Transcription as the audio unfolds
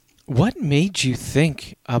what made you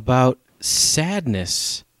think about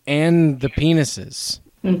sadness and the penises?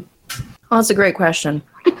 Well, that's a great question.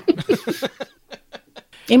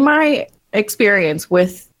 In my experience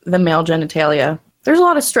with the male genitalia, there's a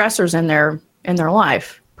lot of stressors in their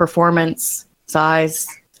life, performance, size,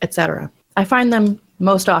 etc. I find them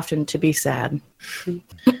most often to be sad.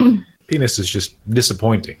 Penis is just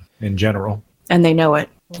disappointing in general. And they know it.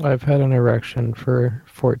 I've had an erection for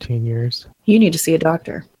 14 years. You need to see a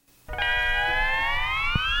doctor.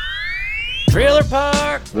 Trailer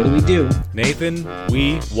Park! What do we do? Nathan,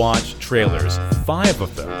 we watch trailers, 5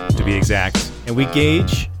 of them to be exact, and we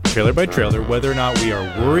gauge trailer by trailer whether or not we are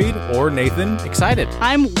worried or, Nathan, Excited.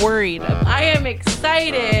 I'm worried. I am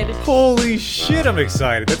excited. holy shit, I'm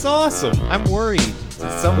excited. That's awesome. I'm worried.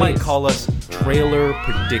 Some might call us trailer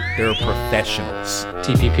predictor professionals.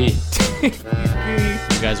 TPP.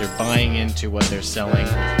 You guys are buying into what they're selling,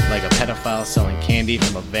 like a pedophile selling candy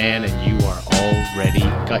from a van, and you are already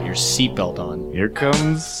got your seatbelt on. Here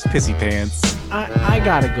comes Pissy Pants. I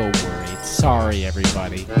gotta go worried. Sorry,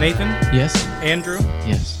 everybody. Nathan, Yes? Andrew,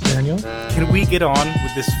 Yes. Daniel? can we get on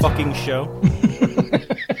with this fucking show?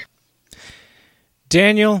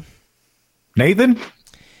 Daniel, Nathan?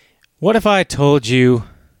 what if I told you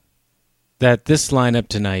that this lineup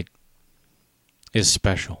tonight is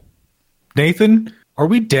special? Nathan? Are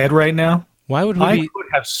we dead right now? Why would we I be... could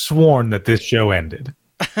have sworn that this show ended.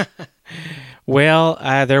 Well,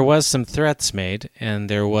 there was some threats made, and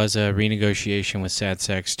there was a renegotiation with Sad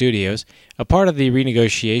Sack Studios. A part of the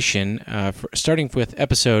renegotiation, starting with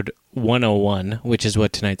episode 101, which is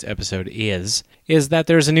what tonight's episode is that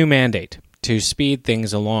there's a new mandate to speed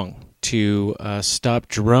things along, to stop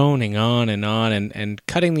droning on and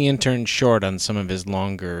cutting the intern short on some of his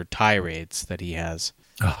longer tirades that he has.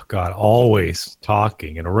 Oh, God, always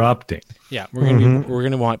talking, interrupting. Yeah, we're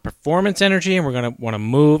gonna want performance energy, and we're gonna want to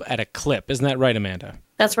move at a clip. Isn't that right, Amanda?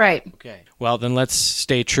 That's right. Okay. Well, then let's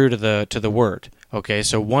stay true to the word. Okay,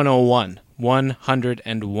 so 101,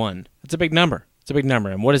 101. That's a big number. It's a big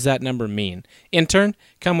number. And what does that number mean? Intern,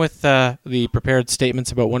 come with the prepared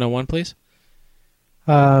statements about 101, please.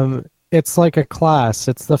 It's like a class.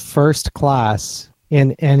 It's the first class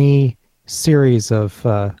in any series of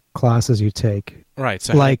classes you take. Right.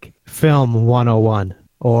 So Like film 101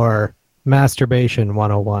 or masturbation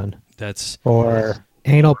 101 that's or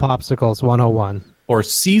anal popsicles 101. Or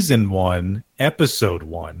season 1, episode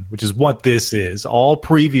 1, which is what this is. All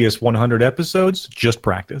previous 100 episodes, just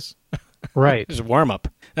practice. Right. just warm up.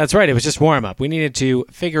 That's right. It was just warm up. We needed to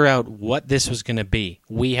figure out what this was going to be.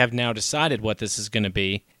 We have now decided what this is going to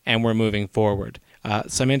be, and we're moving forward.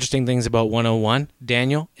 Some interesting things about 101.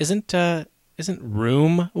 Daniel, isn't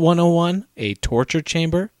Room 101 a torture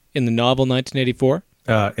chamber in the novel 1984?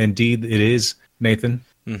 Indeed, it is, Nathan.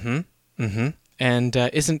 And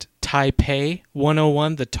isn't Taipei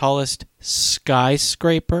 101 the tallest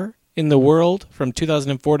skyscraper in the world from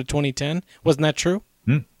 2004 to 2010? Wasn't that true?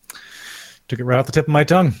 Took it right off the tip of my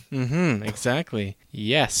tongue. Exactly.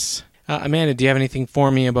 Yes. Amanda, do you have anything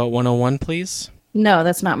for me about 101, please? No,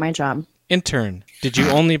 that's not my job. Intern, did you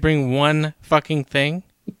only bring one fucking thing?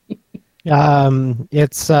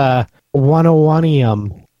 It's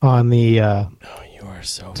 101ium on the Oh, you are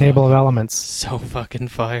so table of elements. so fucking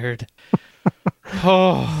fired.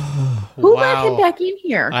 Oh, Who wow. let him back in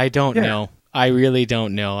here? I don't know. I really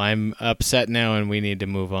don't know. I'm upset now, and we need to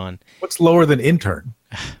move on. What's lower than intern?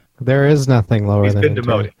 There is nothing lower He's than been intern.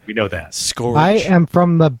 demoted. We know that. Scourge. I am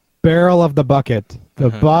from the barrel of the bucket. The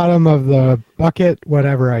bottom of the bucket,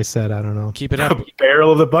 whatever I said, I don't know. Keep it up.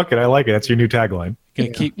 Barrel of the bucket. I like it. That's your new tagline. Gonna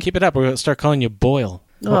keep it up. We're gonna start calling you Boyle.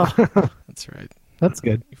 Ugh. That's right. That's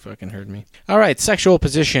good. You fucking heard me. All right, sexual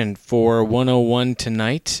position for 101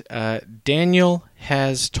 tonight. Daniel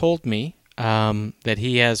has told me that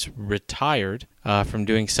he has retired from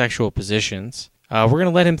doing sexual positions. We're going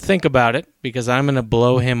to let him think about it because I'm going to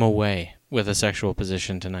blow him away with a sexual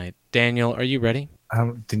position tonight. Daniel, are you ready?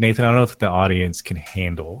 Nathan, I don't know if the audience can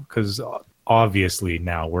handle, because obviously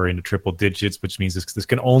now we're into triple digits, which means this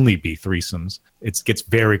can only be threesomes. It gets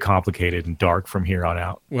very complicated and dark from here on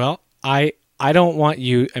out. Well, I don't want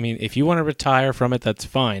you... I mean, if you want to retire from it, that's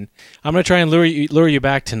fine. I'm going to try and lure you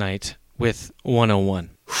back tonight with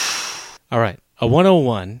 101. All right. A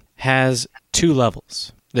 101 has 2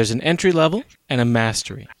 levels. There's an entry level and a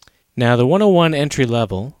mastery. Now, the 101 entry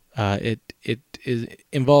level, it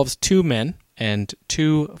involves 2 men and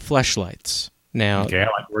 2 fleshlights. Now, Okay, I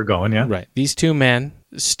like where we're going, yeah. right, these 2 men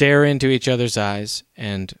stare into each other's eyes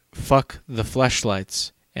and fuck the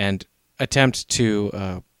fleshlights and attempt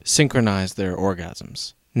to synchronize their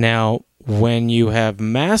orgasms. Now, when you have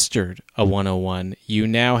mastered a 101, you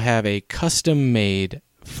now have a custom-made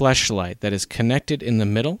fleshlight that is connected in the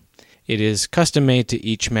middle. It is custom made to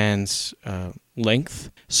each man's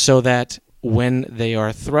length so that when they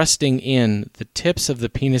are thrusting in, the tips of the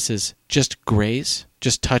penises just graze,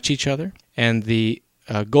 just touch each other. And the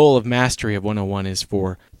goal of mastery of 101 is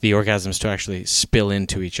for the orgasms to actually spill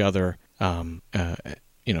into each other,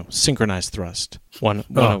 synchronized thrust.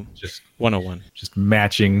 101. Just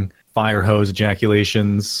matching fire hose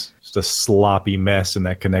ejaculations, just a sloppy mess in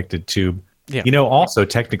that connected tube. Yeah. Also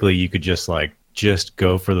technically you could just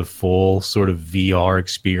go for the full sort of VR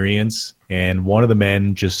experience, and one of the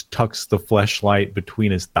men just tucks the fleshlight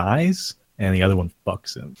between his thighs and the other one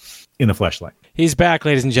fucks him in the fleshlight. He's back,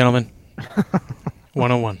 ladies and gentlemen.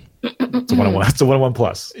 101. It's a 101. It's a 101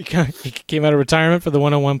 plus. He came out of retirement for the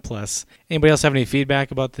 101 plus. Anybody else have any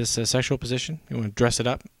feedback about this sexual position? You want to dress it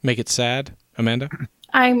up? Make it sad? Amanda?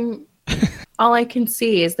 All I can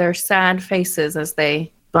see is their sad faces as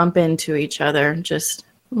they bump into each other. Just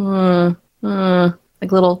like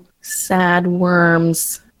little sad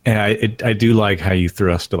worms. And I do like how you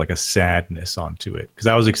thrust a sadness onto it, because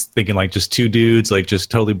I was thinking just two dudes just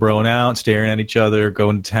totally broing out, staring at each other,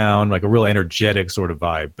 going to town, like a real energetic sort of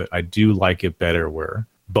vibe. But I do like it better where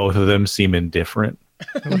both of them seem indifferent.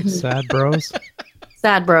 Sad bros.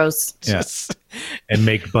 Sad bros. Yes, and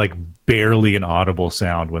make barely an audible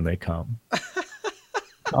sound when they come.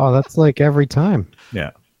 Oh, that's every time. Yeah,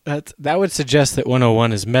 that would suggest that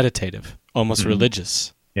 101 is meditative, almost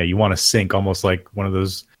religious. Yeah, you want to sync almost like one of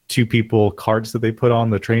those two people carts that they put on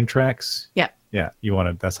the train tracks. Yeah. Yeah, you want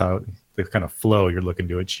to. That's how the kind of flow you're looking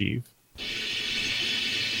to achieve.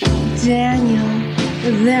 Daniel,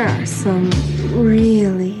 there are some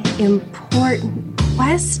really important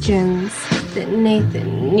questions that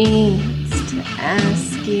Nathan needs to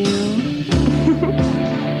ask you.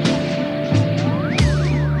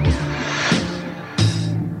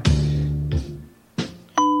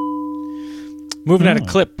 Moving out of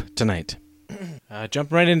clip tonight.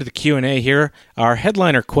 Jumping right into the Q&A here. Our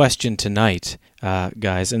headliner question tonight,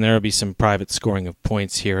 guys, and there will be some private scoring of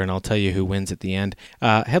points here, and I'll tell you who wins at the end.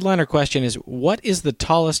 Headliner question is, what is the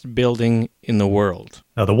tallest building in the world?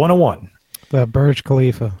 The 101. The Burj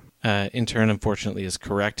Khalifa. Intern, unfortunately, is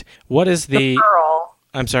correct. What is the Pearl.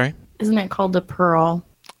 I'm sorry? Isn't it called the Pearl?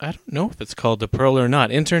 I don't know if it's called the Pearl or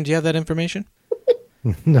not. Intern, do you have that information?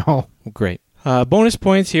 No. Great. Bonus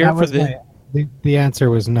points here That for was the answer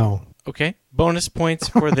was no. Okay. Bonus points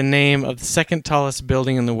for the name of the second tallest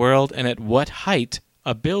building in the world, and at what height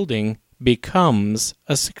a building becomes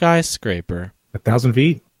a skyscraper. 1,000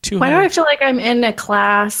 feet. Why do I feel like I'm in a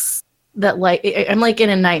class that I'm in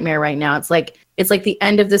a nightmare right now? It's like the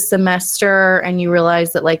end of the semester, and you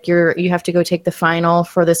realize that you have to go take the final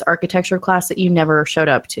for this architecture class that you never showed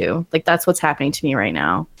up to. That's what's happening to me right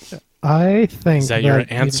now. I think Is that your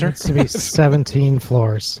answer? It needs to be 17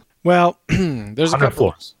 floors. Well, there's a 100 couple.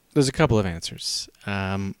 floors. There's a couple of answers.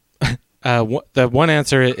 The one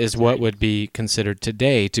answer is what would be considered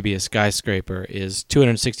today to be a skyscraper is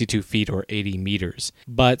 262 feet or 80 meters.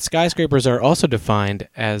 But skyscrapers are also defined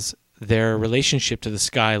as their relationship to the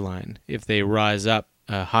skyline. If they rise up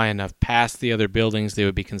high enough past the other buildings, they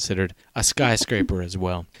would be considered a skyscraper as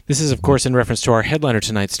well. This is, of course, in reference to our headliner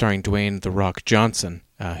tonight starring Dwayne "The Rock" Johnson,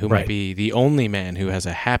 who might be the only man who has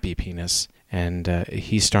a happy penis. And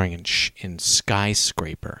he's starring in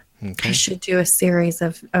Skyscraper. Okay? I should do a series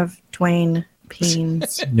of Dwayne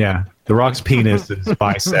Peens. Yeah. The Rock's penis and his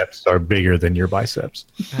biceps are bigger than your biceps.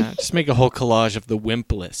 Just make a whole collage of the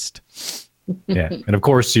wimp list. Yeah. And of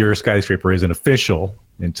course, your skyscraper isn't official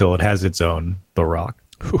until it has its own The Rock.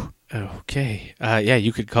 Whew. Okay. Yeah,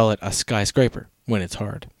 you could call it a skyscraper when it's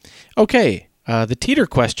hard. Okay. The teeter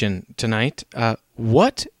question tonight.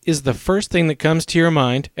 What is the first thing that comes to your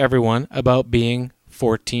mind, everyone, about being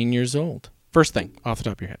 14 years old? First thing, off the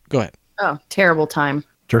top of your head. Go ahead. Oh, terrible time.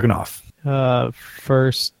 Jerking off.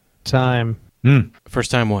 First time.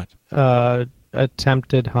 First time what?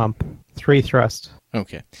 Attempted hump. 3 thrust.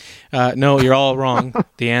 Okay. No, you're all wrong.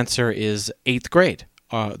 The answer is 8th grade,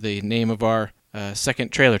 the name of our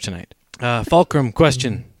second trailer tonight. Fulcrum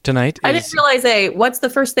question tonight is... I didn't realize what's the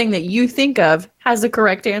first thing that you think of has the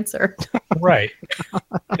correct answer. Right.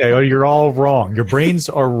 Yeah, you're all wrong. Your brains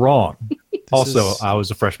are wrong. I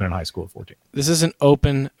was a freshman in high school at 14. This is an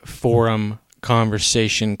open forum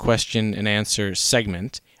conversation question and answer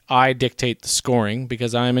segment. I dictate the scoring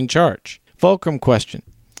because I am in charge. Fulcrum question.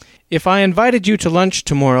 If I invited you to lunch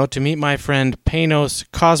tomorrow to meet my friend Panos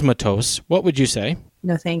Cosmatos, what would you say?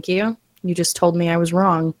 No, thank you. You just told me I was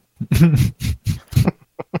wrong.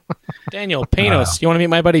 Daniel, Panos. You want to meet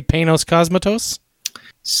my buddy Panos Cosmatos?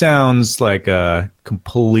 sounds like a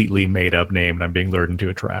completely made up name and I'm being lured into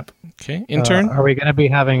a trap. Okay, intern? Are we going to be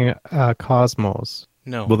having Cosmos?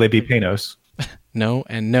 No. Will they be Panos? No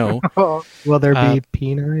and no. Will there be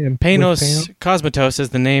Peni and Panos Cosmatos is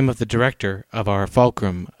the name of the director of our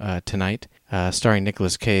Fulcrum tonight, starring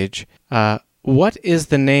Nicolas Cage. What is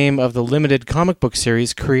the name of the limited comic book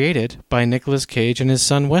series created by Nicolas Cage and his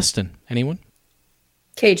son Weston? Anyone?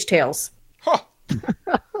 Cage Tales.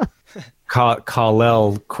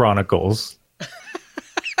 Kal-El Chronicles.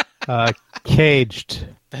 Caged.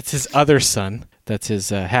 That's his other son. That's his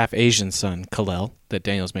half-Asian son, Kal-El, that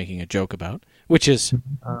Daniel's making a joke about, which is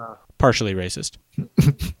partially racist.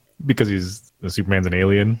 Because Superman's an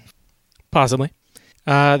alien? Possibly.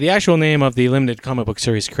 The actual name of the limited comic book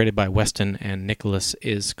series created by Weston and Nicholas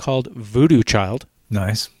is called Voodoo Child.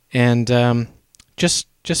 Nice. And just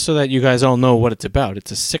so that you guys all know what it's about,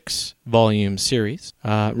 it's a 6-volume series.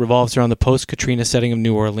 Revolves around the post-Katrina setting of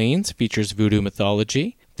New Orleans, features voodoo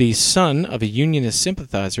mythology. The son of a Unionist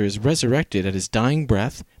sympathizer is resurrected at his dying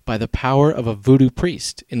breath by the power of a voodoo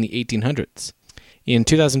priest in the 1800s. In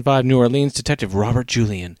 2005, New Orleans detective Robert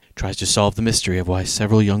Julian tries to solve the mystery of why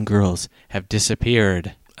several young girls have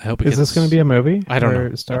disappeared. I hope Is this going to be a movie? I don't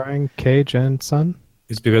know. Starring Cage and son?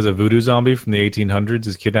 It's because a voodoo zombie from the 1800s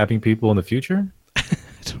is kidnapping people in the future? I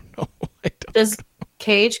don't know. Does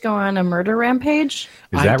Cage go on a murder rampage?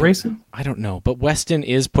 Is that racist? I don't know. But Weston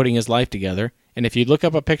is putting his life together. And if you look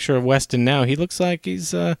up a picture of Weston now, he looks like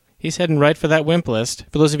he's heading right for that WIMP list.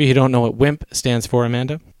 For those of you who don't know what WIMP stands for,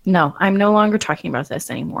 Amanda? No, I'm no longer talking about this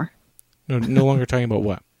anymore. No longer talking about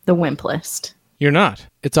what? The WIMP list. You're not.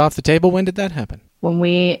 It's off the table. When did that happen? When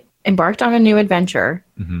we embarked on a new adventure,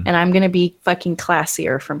 and I'm going to be fucking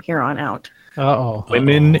classier from here on out. Uh-oh.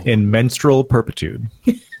 Women in menstrual perpetude.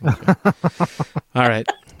 All right.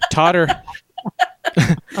 Totter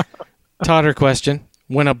question.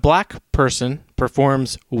 When a black person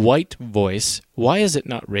performs white voice, why is it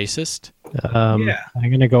not racist? I'm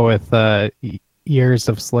going to go with years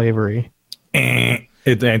of slavery. The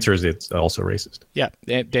answer is it's also racist. Yeah,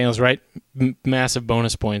 Daniel's right. Massive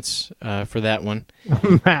bonus points for that one.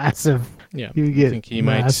 Massive. Yeah, You get I think he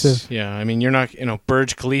massive. might. Yeah, I mean, you're not.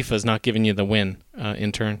 Burj Khalifa's not giving you the win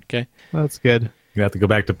in turn. Okay, That's good. You have to go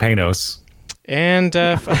back to Panos. and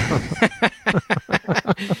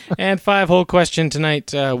and 5-hole question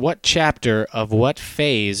tonight. What chapter of what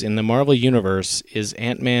phase in the Marvel Universe is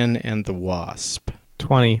Ant-Man and the Wasp?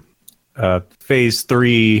 20. Phase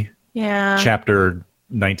 3, Yeah. chapter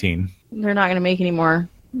 19. They're not going to make any more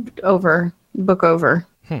book over.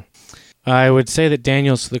 I would say that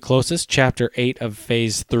Daniel's the closest. Chapter 8 of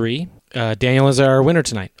Phase 3. Daniel is our winner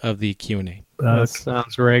tonight of the Q&A. That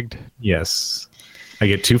sounds rigged. Yes. I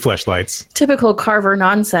get 2 fleshlights. Typical Carver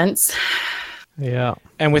nonsense. Yeah.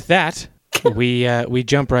 And with that, we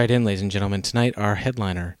jump right in, ladies and gentlemen. Tonight, our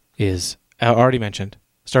headliner is already mentioned,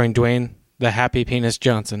 starring Dwayne the Happy Penis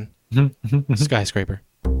Johnson, Skyscraper.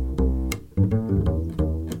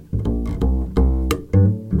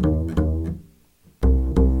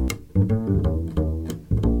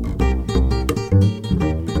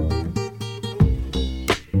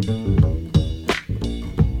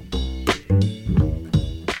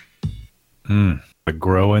 A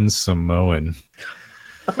growing Samoan.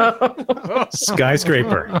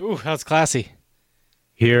 Skyscraper. Ooh, that was classy.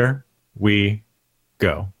 Here we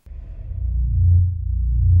go.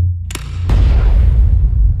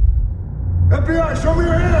 FBI, show me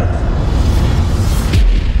your hands!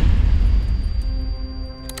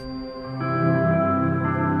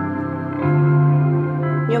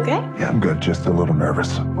 You okay? Yeah, I'm good. Just a little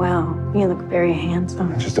nervous. Wow, you look very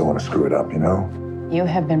handsome. I just don't want to screw it up, you know? You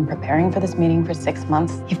have been preparing for this meeting for 6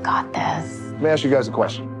 months. You've got this. Let me ask you guys a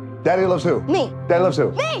question. Daddy loves who? Me. Daddy loves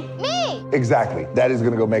who? Me! Exactly. Daddy's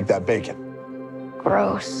gonna go make that bacon.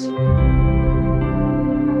 Gross.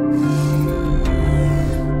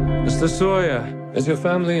 Mr. Sawyer, is your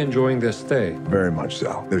family enjoying their stay? Very much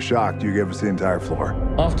so. They're shocked you gave us the entire floor.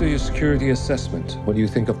 After your security assessment, what do you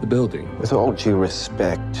think of the building? With all due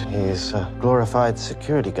respect, he's a glorified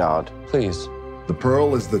security guard. Please. The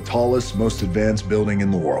Pearl is the tallest, most advanced building in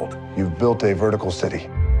the world. You've built a vertical city,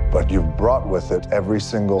 but you've brought with it every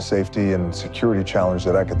single safety and security challenge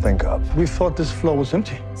that I could think of. We thought this floor was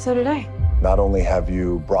empty. So did I. Not only have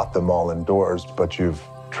you brought them all indoors, but you've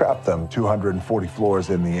trapped them 240 floors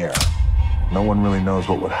in the air. No one really knows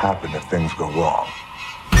what would happen if things go wrong.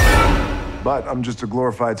 But I'm just a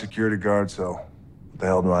glorified security guard, so what the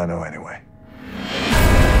hell do I know anyway?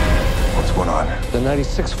 What's going on? The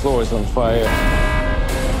 96th floor is on fire.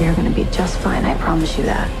 You're gonna be just fine, I promise you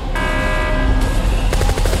that.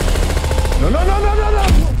 No!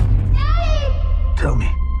 Tell me,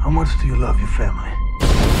 how much do you love your family?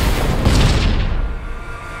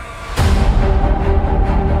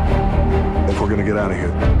 If we're gonna get out of here,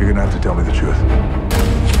 you're gonna have to tell me the truth.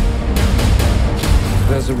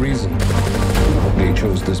 There's a reason they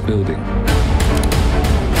chose this building.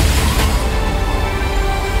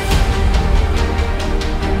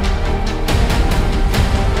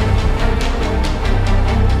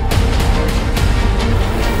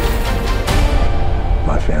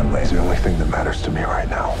 My family is the only thing that matters to me right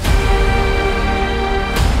now.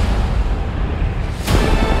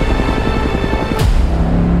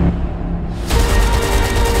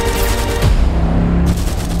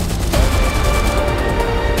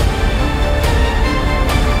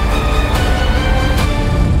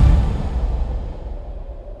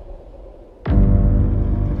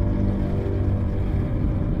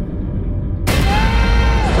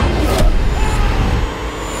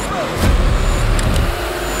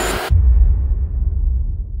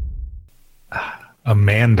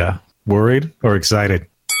 Amanda, worried or excited?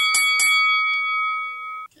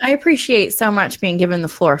 I appreciate so much being given the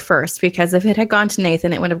floor first, because if it had gone to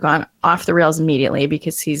Nathan, it would have gone off the rails immediately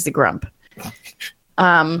because he's the grump.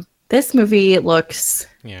 This movie looks...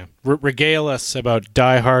 Yeah. Regale us about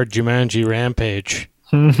Die Hard Jumanji Rampage.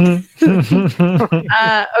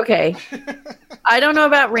 Okay. I don't know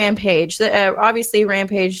about Rampage. Obviously,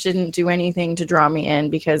 Rampage didn't do anything to draw me in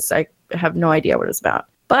because I have no idea what it's about.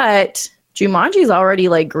 But Jumanji's already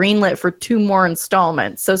like greenlit for 2 more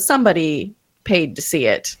installments, so somebody paid to see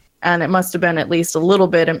it, and it must have been at least a little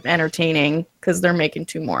bit entertaining because they're making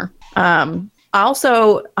 2 more.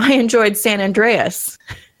 Also, I enjoyed San Andreas,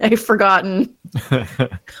 a forgotten,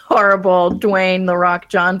 horrible Dwayne "The Rock"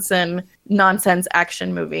 Johnson nonsense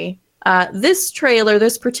action movie. This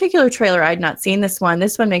particular trailer, I'd not seen this one.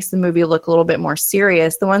 This one makes the movie look a little bit more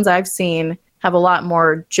serious. The ones I've seen have a lot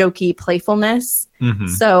more jokey playfulness. Mm-hmm.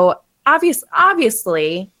 So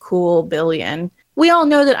obviously, cool billion. We all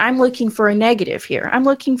know that I'm looking for a negative here. I'm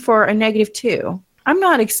looking for a -2. I'm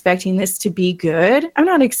not expecting this to be good. I'm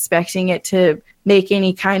not expecting it to make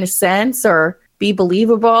any kind of sense or be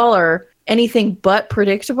believable or anything but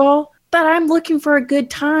predictable. But I'm looking for a good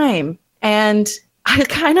time. And I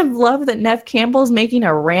kind of love that Neve Campbell's making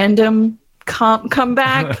a random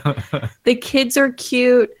comeback. The kids are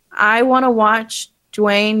cute. I want to watch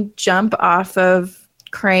Dwayne jump off of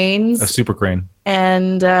cranes. A super crane.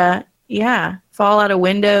 And fall out of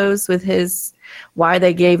windows with his... Why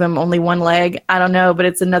they gave him only one leg, I don't know, but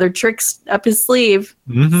it's another trick up his sleeve.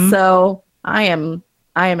 Mm-hmm. So I am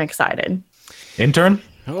excited. Intern?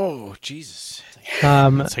 Oh, Jesus.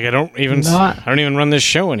 It's like I don't even run this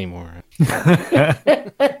show anymore.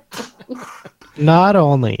 Not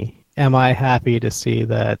only am I happy to see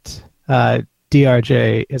that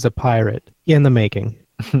DRJ is a pirate in the making,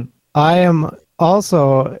 I am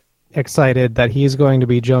also excited that he's going to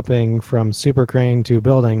be jumping from super crane to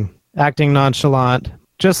building, acting nonchalant,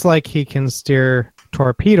 just like he can steer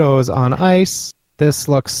torpedoes on ice. This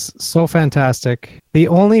looks so fantastic. The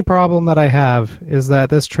only problem that I have is that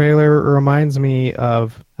this trailer reminds me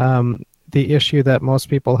of the issue that most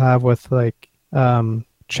people have with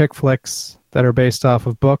chick flicks that are based off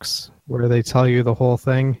of books, where they tell you the whole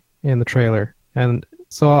thing in the trailer. And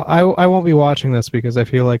so I won't be watching this because I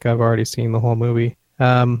feel like I've already seen the whole movie.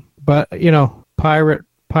 But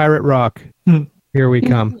pirate rock. Here we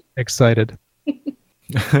come. Excited.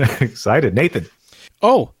 Excited. Nathan.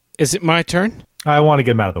 Oh, is it my turn? I want to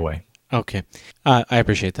get him out of the way. Okay. I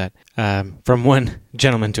appreciate that. From one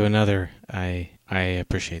gentleman to another, I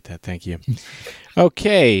appreciate that. Thank you.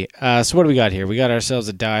 Okay. So what do we got here? We got ourselves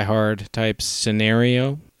a Die Hard type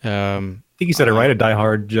scenario. I think you said it right, a Die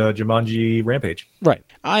Hard Jumanji Rampage. Right.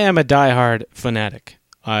 I am a Die Hard fanatic.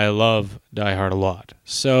 I love Die Hard a lot.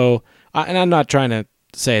 So, and I'm not trying to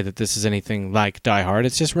say that this is anything like Die Hard.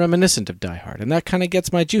 It's just reminiscent of Die Hard, and that kind of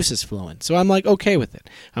gets my juices flowing. So I'm like, okay with it.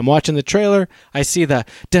 I'm watching the trailer. I see the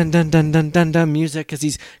dun dun dun dun dun dun music as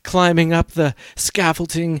he's climbing up the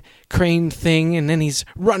scaffolding crane thing, and then he's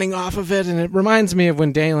running off of it, and it reminds me of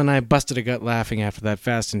when Dale and I busted a gut laughing after that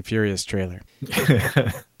Fast and Furious trailer.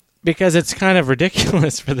 Because it's kind of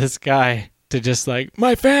ridiculous for this guy to just like,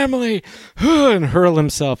 my family, and hurl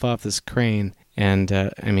himself off this crane. And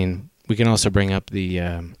we can also bring up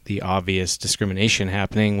the obvious discrimination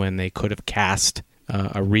happening when they could have cast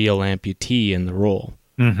a real amputee in the role.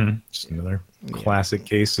 Mm-hmm. Just another classic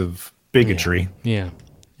case of bigotry. Yeah.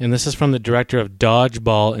 And this is from the director of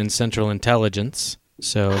Dodgeball in Central Intelligence.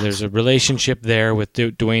 So there's a relationship there with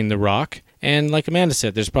Dwayne The Rock. And like Amanda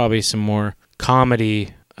said, there's probably some more comedy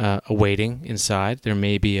awaiting inside. There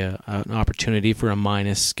may be an opportunity for a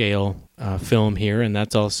minus scale film here, and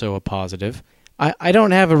that's also a positive. I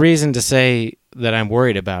don't have a reason to say that I'm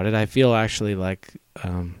worried about it. I feel actually like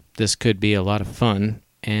this could be a lot of fun.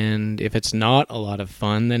 And if it's not a lot of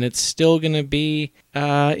fun, then it's still going to be,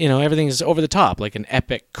 everything's over the top, like an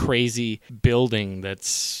epic, crazy building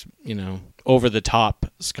that's, over the top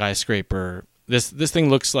skyscraper. This thing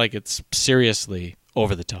looks like it's seriously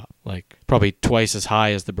over the top, like probably twice as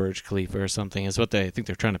high as the Burj Khalifa or something is what I think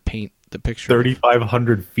they're trying to paint the picture.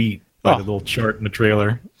 3,500 feet by the little chart in the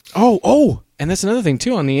trailer. Oh, and that's another thing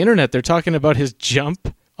too. On the internet, they're talking about his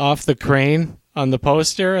jump off the crane on the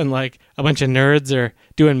poster, and like a bunch of nerds are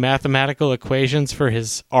doing mathematical equations for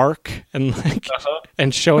his arc and like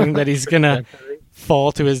and showing that he's gonna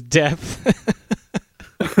fall to his death.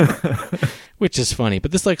 Which is funny,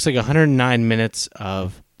 but this looks like 109 minutes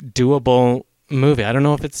of doable movie. I don't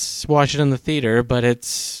know if it's watch it in the theater, but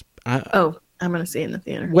it's I'm gonna see it in the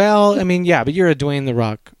theater. Well, I mean, yeah, but you're a Dwayne The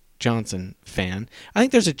Rock Johnson fan. I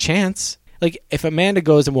think there's a chance. Like, if Amanda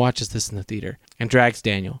goes and watches this in the theater and drags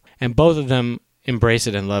Daniel, and both of them embrace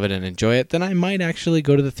it and love it and enjoy it, then I might actually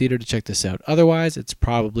go to the theater to check this out. Otherwise, it's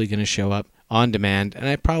probably going to show up on demand, and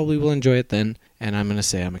I probably will enjoy it then, and I'm going to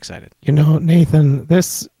say I'm excited. Nathan,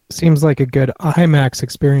 this seems like a good IMAX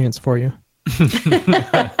experience for you.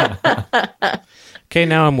 Okay,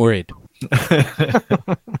 now I'm worried.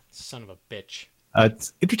 Son of a bitch.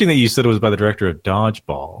 It's interesting that you said it was by the director of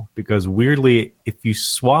Dodgeball, because weirdly, if you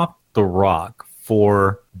swap The Rock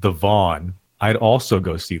for the Vaughn, I'd also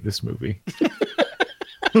go see this movie.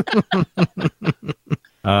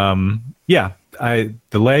 The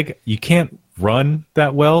leg, you can't run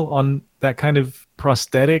that well on that kind of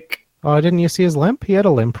prosthetic. Oh, didn't you see his limp? He had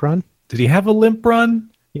a limp run. Did he have a limp run?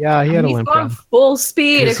 Yeah, he had a limp run. He's gone full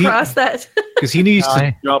speed across that. Because he needs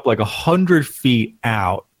to drop like 100 feet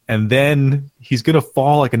out, and then he's going to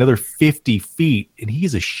fall like another 50 feet, and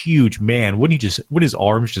he's a huge man. Wouldn't his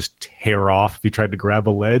arms just tear off if he tried to grab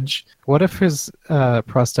a ledge? What if his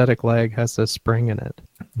prosthetic leg has a spring in it?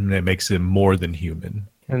 And that makes him more than human.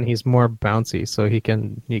 And he's more bouncy, so he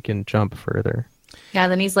can jump further. Yeah,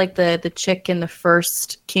 then he's like the chick in the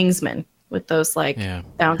first Kingsman with those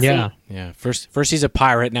bouncy. Yeah. First he's a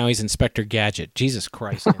pirate, now he's Inspector Gadget. Jesus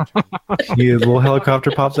Christ. A little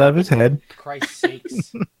helicopter pops out of his head. Christ's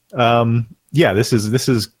sakes. This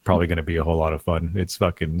is probably going to be a whole lot of fun. It's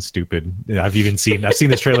fucking stupid. I've seen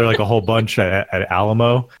this trailer like a whole bunch at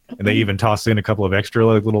Alamo, and they even toss in a couple of extra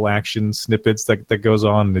like little action snippets that goes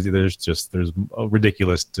on. There's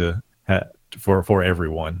ridiculous for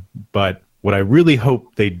everyone. But what I really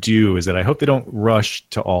hope they do is that I hope they don't rush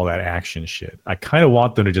to all that action shit. I kind of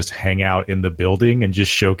want them to just hang out in the building and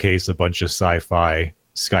just showcase a bunch of sci-fi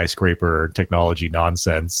skyscraper technology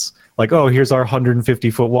nonsense. Like, oh, here's our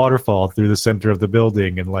 150-foot waterfall through the center of the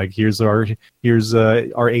building, and like here's our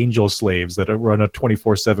angel slaves that run a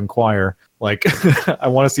 24/7 choir. Like, I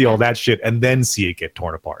want to see all that shit and then see it get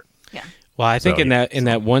torn apart. Yeah. Well, I think in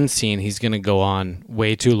that one scene, he's going to go on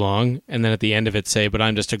way too long, and then at the end of it say, but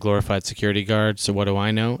I'm just a glorified security guard, so what do I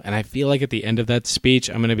know? And I feel like at the end of that speech,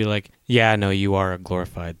 I'm going to be like, yeah, no, you are a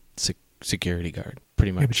glorified security guard,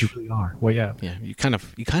 pretty much. Yeah, but you really are. Well, yeah. Yeah, you kind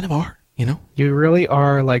of are, you know? You really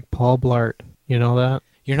are like Paul Blart, you know that?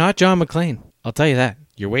 You're not John McClane, I'll tell you that.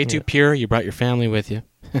 You're way too pure, you brought your family with you.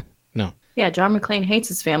 No. Yeah, John McClane hates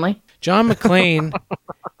his family. John McClane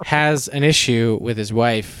has an issue with his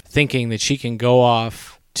wife thinking that she can go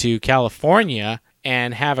off to California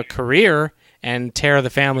and have a career and tear the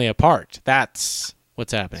family apart. That's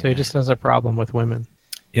what's happening. So he just has a problem with women.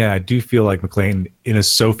 Yeah, I do feel like McClane in a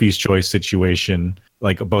Sophie's Choice situation,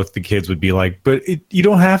 like both the kids would be like, but you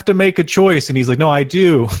don't have to make a choice. And he's like, no, I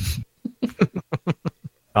do.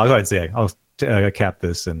 I'll go ahead and say, I'll cap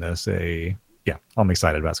this and say, yeah, I'm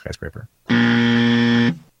excited about Skyscraper.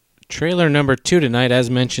 Trailer number 2 tonight, as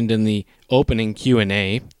mentioned in the opening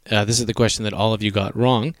Q&A. This is the question that all of you got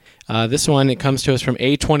wrong. This one, it comes to us from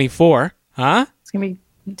A24. Huh? It's going to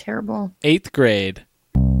be terrible. 8th grade.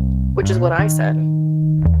 Which is what I said.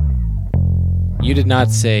 You did not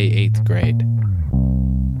say 8th grade.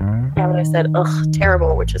 Yeah, but I said, ugh,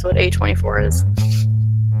 terrible, which is what A24 is.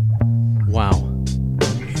 Wow.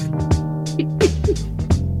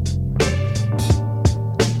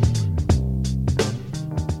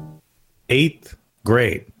 Eighth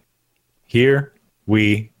grade. Here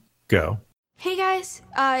we go. Hey guys,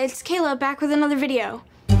 it's Kayla back with another video.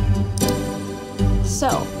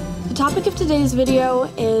 So, the topic of today's video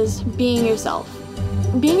is being yourself.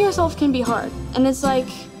 Being yourself can be hard, and it's like,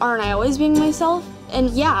 aren't I always being myself? And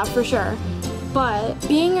yeah, for sure. But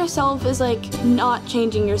being yourself is like not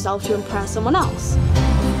changing yourself to impress someone else.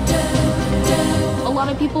 A lot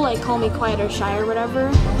of people like call me quiet or shy or whatever.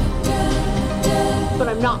 but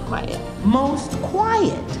I'm not quiet. Most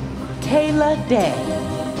quiet, Kayla Day.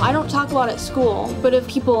 I don't talk a lot at school, but if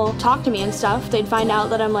people talk to me and stuff, they'd find out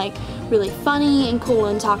that I'm like really funny and cool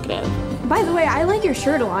and talkative. By the way, I like your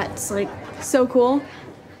shirt a lot. It's like so cool.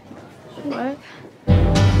 What?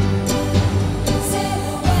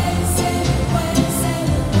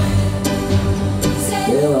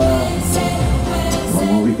 One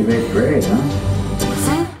more week of 8th grade, huh?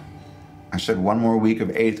 Huh? I said one more week of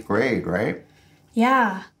 8th grade, right?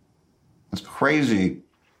 Yeah. That's crazy.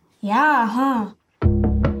 Yeah, huh?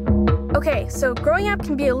 Okay, so growing up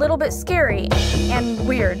can be a little bit scary and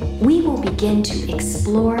weird. We will begin to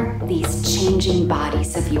explore these changing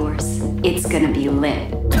bodies of yours. It's gonna be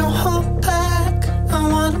lit.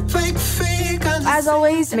 As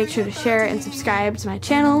always, make sure to share and subscribe to my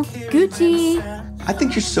channel. Gucci! I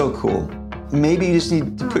think you're so cool. Maybe you just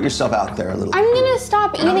need to put yourself out there a little. I'm gonna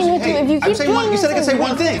stop eating with you if you keep doing You said I could say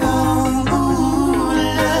one thing.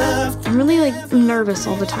 I'm really nervous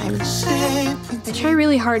all the time. I try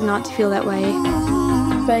really hard not to feel that way.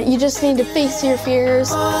 But you just need to face your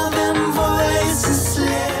fears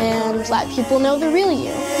and let people know the real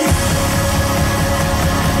you.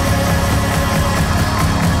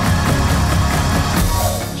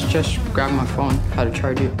 Just grab my phone. How to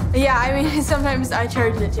charge it? Yeah, I mean, sometimes I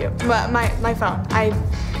charge it too. But my phone,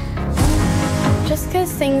 Just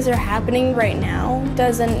because things are happening right now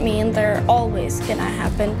doesn't mean they're always gonna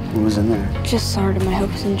happen. What was in there? Just sort of my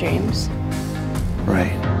hopes and dreams.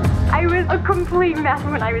 Right. I was a complete mess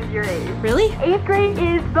when I was your age. Really? 8th grade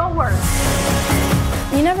is the worst.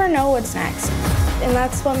 You never know what's next. And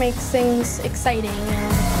that's what makes things exciting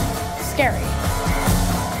and scary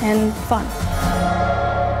and fun.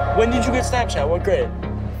 When did you get Snapchat? What grade?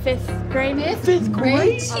 5th grade. 5th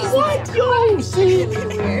grade? What? Yo, see?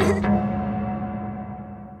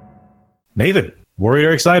 Nathan,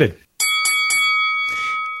 Warrior excited.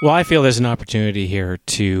 Well, I feel there's an opportunity here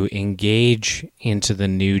to engage into the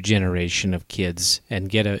new generation of kids and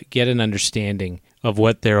get an understanding of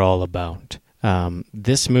what they're all about.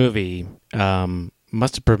 This movie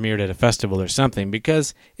must have premiered at a festival or something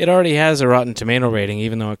because it already has a Rotten Tomato rating,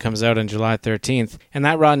 even though it comes out on July 13th. And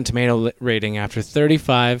that Rotten Tomato rating, after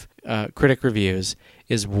 35 critic reviews,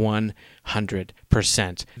 is 100%.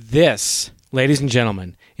 This, ladies and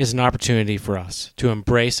gentlemen, is an opportunity for us to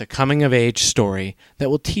embrace a coming-of-age story that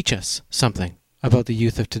will teach us something about the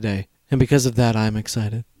youth of today. And because of that, I'm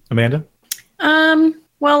excited. Amanda?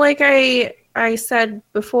 Well, like I said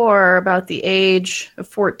before about the age of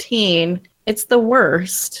 14, it's the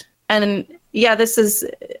worst. And yeah, this is,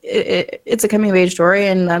 it's a coming-of-age story,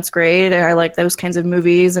 and that's great. I like those kinds of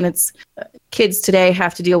movies, and it's, kids today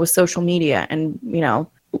have to deal with social media and,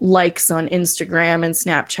 likes on Instagram and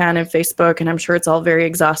Snapchat and Facebook, and I'm sure it's all very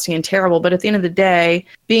exhausting and terrible. But at the end of the day,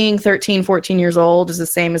 being 13, 14 years old is the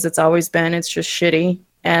same as it's always been. It's just shitty,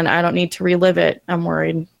 and I don't need to relive it. I'm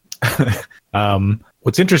worried.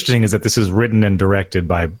 What's interesting is that this is written and directed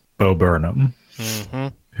by Bo Burnham,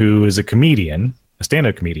 who is a comedian, a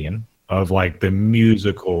stand-up comedian of like the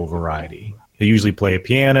musical variety. He'll usually play a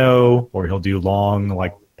piano, or he'll do long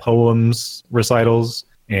like poems recitals,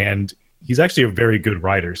 and he's actually a very good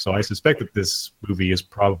writer, so I suspect that this movie is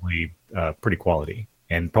probably pretty quality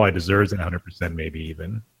and probably deserves an 100% maybe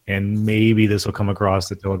even. And maybe this will come across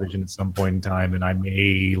the television at some point in time, and I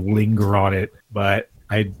may linger on it, but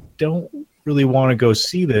I don't really want to go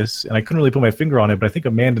see this, and I couldn't really put my finger on it, but I think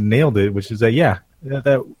Amanda nailed it, which is that,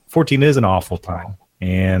 that 14 is an awful time.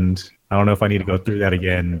 And I don't know if I need to go through that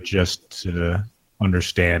again just to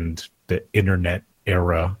understand the internet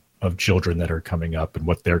era of children that are coming up and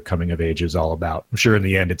what their coming of age is all about. I'm sure in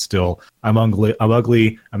the end it's still, I'm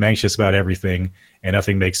ugly, I'm anxious about everything, and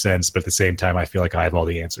nothing makes sense, but at the same time I feel like I have all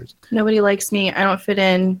the answers. Nobody likes me. I don't fit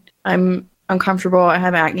in. I'm uncomfortable. I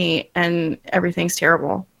have acne, and everything's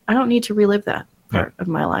terrible. I don't need to relive that part of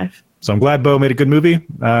my life. So I'm glad Bo made a good movie.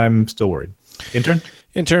 I'm still worried. Intern,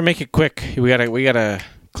 make it quick. We got a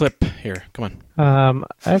clip here. Come on.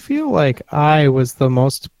 I feel like I was the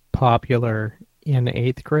most popular in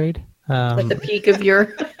 8th grade. At the peak of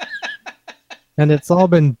your... And it's all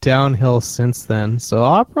been downhill since then. So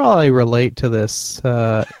I'll probably relate to this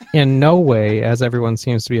in no way, as everyone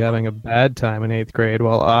seems to be having a bad time in 8th grade,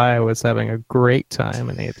 while I was having a great time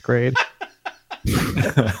in 8th grade.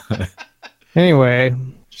 Anyway,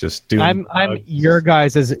 just doing. I'm your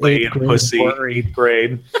guys' 8th grade. Pussy, 8th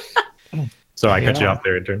grade. Sorry, I cut you off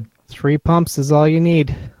there, intern. 3 pumps is all you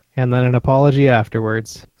need, and then an apology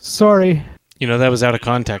afterwards. Sorry. That was out of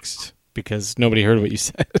context because nobody heard what you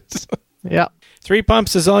said. Yeah. 3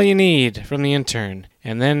 pumps is all you need from the intern.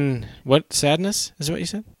 And then what? Sadness is what you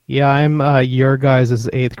said? Yeah, I'm your guys'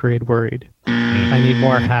 8th grade worried. I need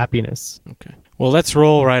more happiness. Okay. Well, let's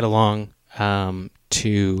roll right along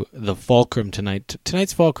to the Fulcrum tonight.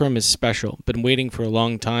 Tonight's Fulcrum is special. Been waiting for a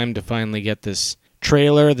long time to finally get this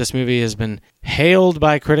trailer. This movie has been hailed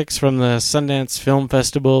by critics from the Sundance Film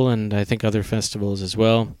Festival and I think other festivals as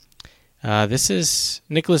well. This is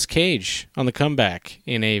Nicolas Cage on the comeback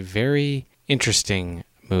in a very interesting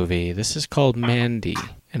movie. This is called Mandy,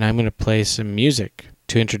 and I'm going to play some music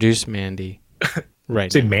to introduce Mandy.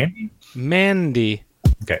 Right. Say Mandy? Mandy.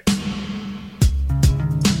 Okay.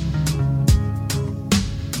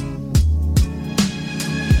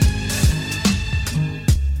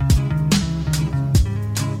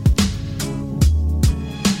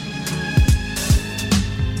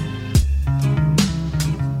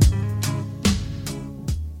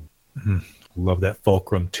 Love that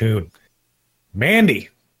Fulcrum tune. Mandy.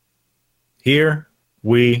 Here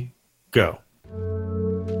we go.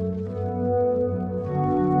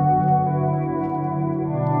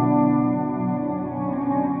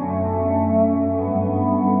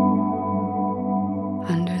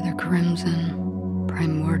 Under the crimson,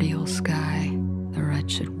 primordial sky, the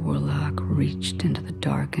wretched warlock reached into the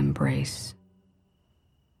dark embrace.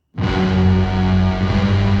 His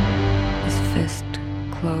fist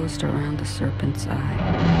closed around the serpent's eye.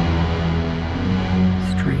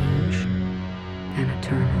 Strange and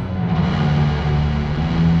eternal.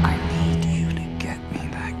 I need you to get me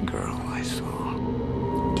that girl I saw.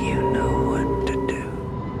 Do you know what to do?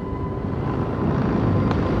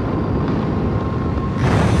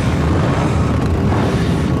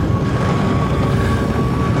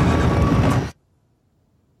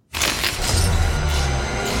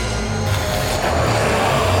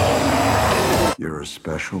 You're a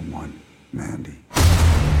special one, Mandy.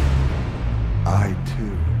 I,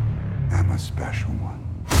 too, am a special one.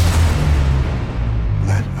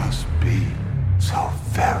 Let us be so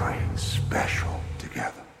very special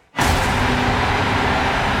together.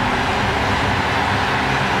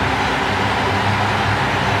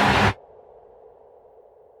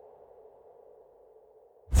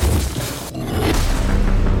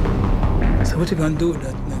 So what you gonna do with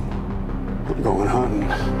that thing? I'm going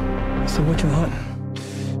hunting. So what you hunting?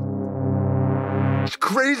 It's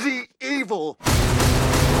crazy evil.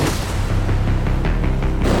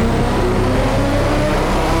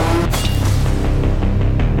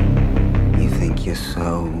 You think you're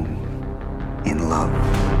so in love?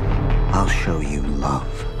 I'll show you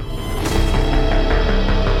love.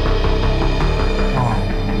 Oh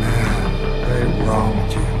man, what's wrong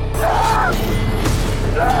with you?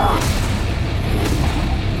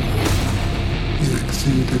 You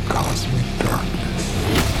exceed the cosmic darkness.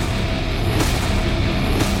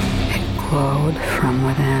 It glowed from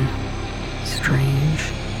within, strange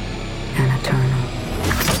and eternal.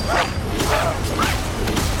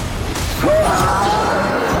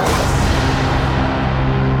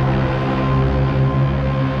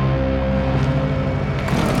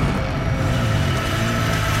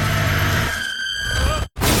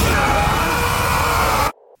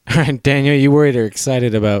 All right, Daniel, you worried or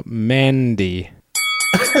excited about Mandy?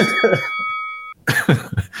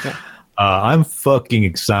 I'm fucking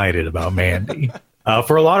excited about Mandy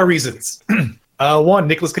for a lot of reasons. One,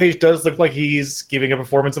 Nicolas Cage does look like he's giving a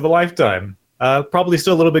performance of a lifetime. Probably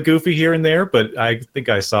still a little bit goofy here and there, but I think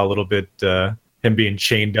I saw a little bit him being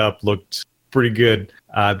chained up looked pretty good.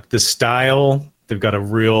 The style, they've got a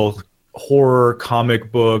real horror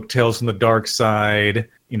comic book, Tales from the Dark Side.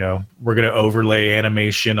 You know, we're going to overlay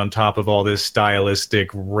animation on top of all this stylistic,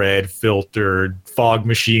 red filtered fog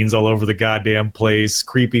machines all over the goddamn place,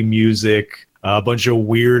 creepy music, a bunch of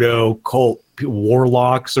weirdo cult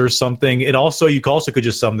warlocks or something. It also, you also could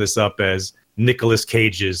just sum this up as Nicolas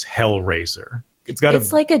Cage's Hellraiser.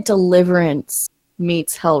 It's like a Deliverance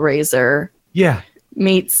meets Hellraiser. Yeah.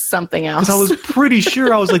 Meets something else. I was pretty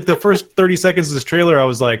sure, I was like, the first 30 seconds of this trailer, I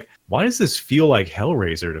was like, why does this feel like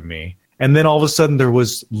Hellraiser to me? And then all of a sudden there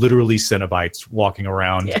was literally Cenobites walking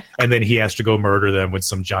around, and then he has to go murder them with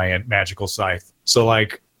some giant magical scythe. So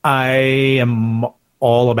like, I am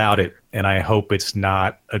all about it, and I hope it's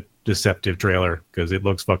not a deceptive trailer because it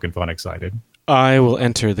looks fucking fun. Excited. I will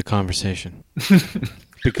enter the conversation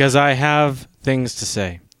because I have things to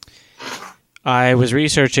say. I was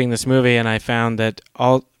researching this movie and I found that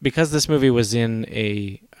because this movie was in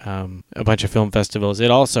a bunch of film festivals,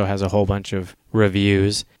 it also has a whole bunch of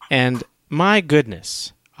reviews. And my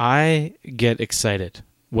goodness, I get excited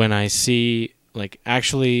when I see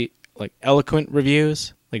actually eloquent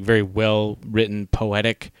reviews, like very well written,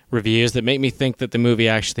 poetic reviews that make me think that the movie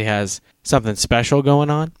actually has something special going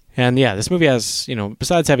on. And yeah, this movie has,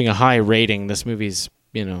 besides having a high rating, this movie's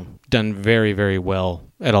done very, very well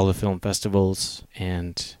at all the film festivals.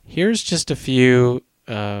 And here's just a few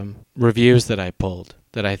reviews that I pulled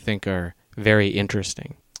that I think are very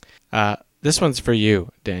interesting. This one's for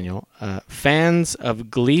you, Daniel. Fans of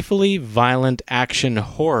gleefully violent action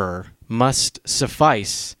horror must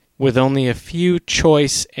suffice with only a few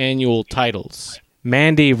choice annual titles.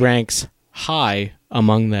 Mandy ranks high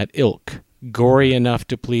among that ilk, gory enough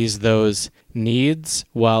to please those needs,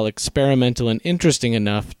 while experimental and interesting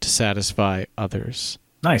enough to satisfy others.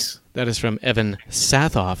 Nice. That is from Evan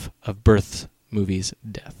Sathoff of Birth Movies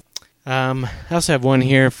Death. I also have one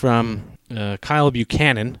here from Kyle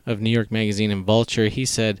Buchanan of New York Magazine and Vulture. He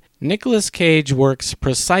said, Nicolas Cage works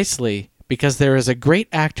precisely because there is a great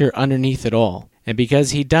actor underneath it all, and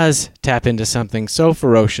because he does tap into something so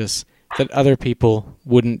ferocious that other people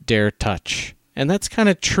wouldn't dare touch. And that's kind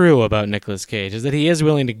of true about Nicolas Cage, is that he is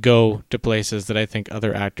willing to go to places that I think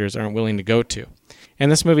other actors aren't willing to go to.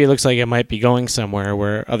 And this movie looks like it might be going somewhere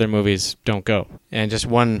where other movies don't go. And just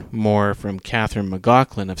one more from Catherine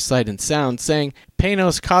McLaughlin of Sight and Sound saying,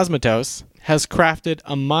 Panos Cosmatos has crafted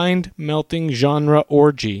a mind-melting genre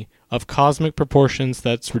orgy of cosmic proportions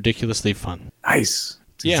that's ridiculously fun. Nice.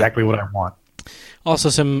 It's exactly what I want. Also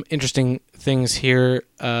some interesting things here.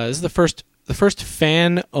 This is the first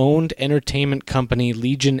fan-owned entertainment company,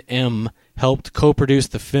 Legion M, helped co-produce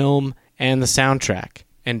the film and the soundtrack.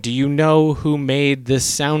 And do you know who made this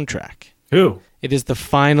soundtrack? Who? It is the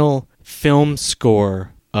final film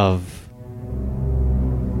score of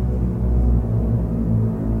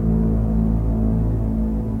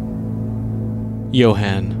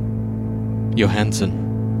Johan Johansson.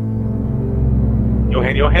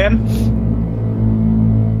 Johan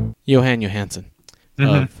Johansson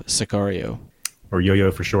of Sicario. Or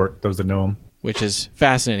Yo-Yo for short, those that know him. Which is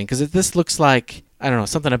fascinating, because this looks like, I don't know,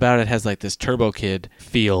 something about it has like this Turbo Kid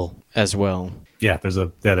feel as well. Yeah, there's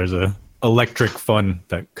a electric fun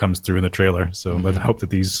that comes through in the trailer. So let's hope that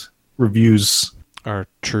these reviews are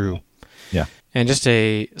true. Yeah. And just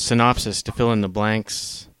a synopsis to fill in the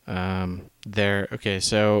blanks there. Okay,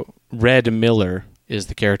 so Red Miller is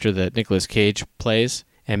the character that Nicolas Cage plays,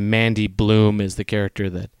 and Mandy Bloom is the character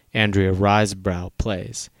that Andrea Riseborough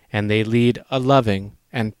plays. And they lead a loving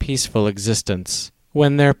and peaceful existence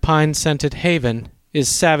when their pine-scented haven is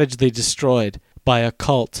savagely destroyed by a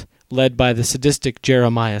cult led by the sadistic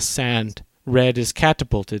Jeremiah Sand. Red is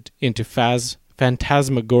catapulted into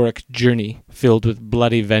phantasmagoric journey filled with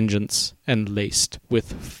bloody vengeance and laced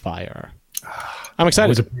with fire. I'm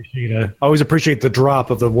excited. Always appreciate the drop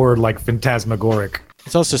of the word like phantasmagoric.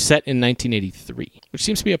 It's also set in 1983, which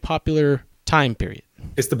seems to be a popular time period.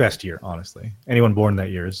 It's the best year, honestly. Anyone born that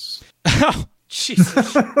year is... Oh,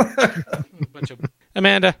 Jesus.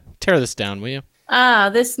 Amanda, tear this down, will you?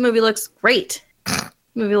 This movie looks great.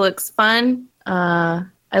 Movie looks fun. I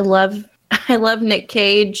love Nick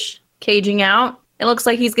Cage caging out. It looks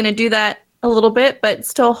like he's going to do that a little bit, but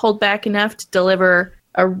still hold back enough to deliver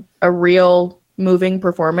a real moving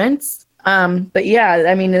performance. But yeah,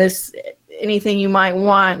 I mean, anything you might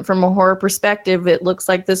want from a horror perspective, it looks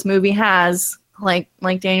like this movie has. Like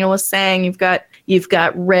Daniel was saying, you've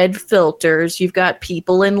got red filters, you've got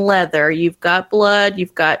people in leather, you've got blood,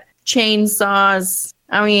 you've got chainsaws.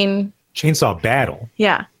 I mean, chainsaw battle.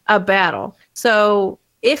 Yeah, a battle. So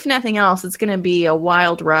if nothing else, it's going to be a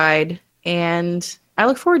wild ride, and I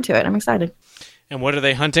look forward to it. I'm excited. And what are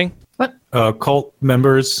they hunting? What? Cult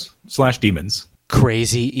members / demons.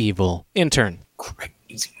 Crazy evil. Intern.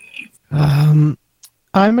 Crazy.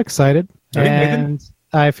 I'm excited, and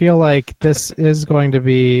I feel like this is going to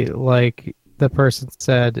be, like the person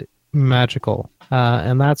said, magical.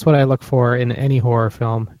 And that's what I look for in any horror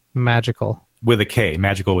film. Magical. With a K.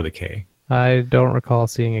 Magical with a K. I don't recall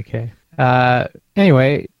seeing a K.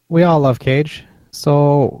 Anyway, we all love Cage,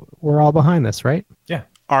 so we're all behind this, right? Yeah.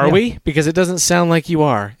 Are we? Because it doesn't sound like you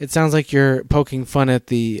are. It sounds like you're poking fun at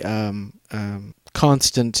the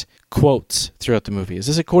constant quotes throughout the movie. Is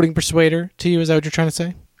this a quoting persuader to you? Is that what you're trying to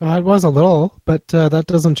say? It was a little, but that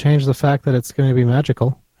doesn't change the fact that it's going to be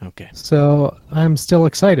magical. Okay. So I'm still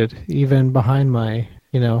excited, even behind my,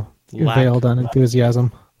 veiled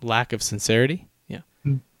enthusiasm. Lack of sincerity? Yeah.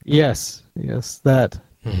 Yes, that.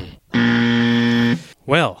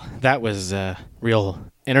 Well, that was real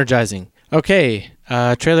energizing. Okay,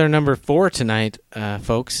 trailer number 4 tonight,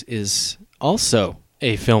 folks, is also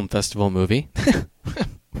a film festival movie.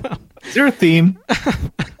 Is there a theme?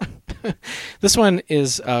 This one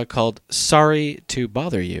is called Sorry to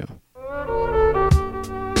Bother You.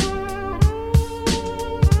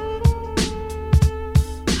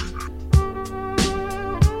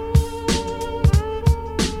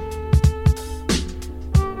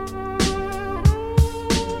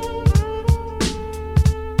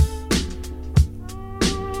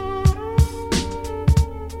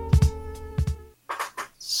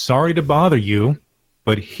 Sorry to bother you,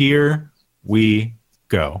 but here we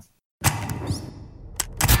go.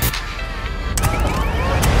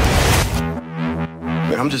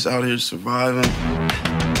 I'm just out here surviving.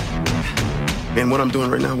 And what I'm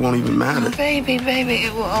doing right now won't even matter. Oh, baby,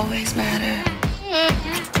 it will always matter.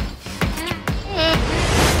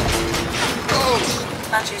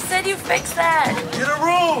 Thought you said you fixed that. Get a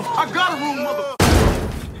room! I got a room, mother...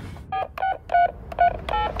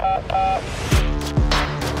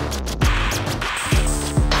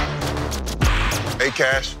 Hey,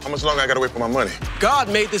 Cash, how much longer I gotta wait for my money? God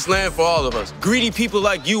made this land for all of us. Greedy people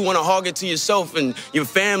like you want to hog it to yourself and your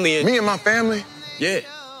family. And... Me and my family? Yeah.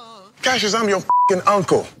 Cassius, I'm your f***ing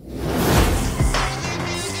uncle.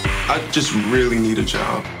 I just really need a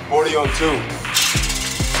job. 40 on 2.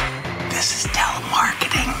 This is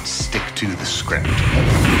telemarketing. Stick to the script.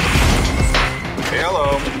 Hey,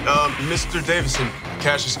 hello. Mr. Davison.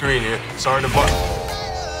 Cassius Green here. Sorry to bother.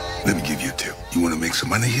 Let me give you a tip. You want to make some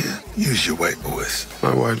money here? Use your white voice.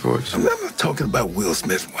 My white voice? I'm not talking about Will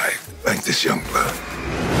Smith's wife, like this young blood.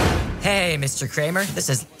 Hey, Mr. Kramer. This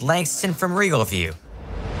is Langston from Regal View.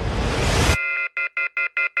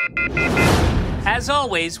 As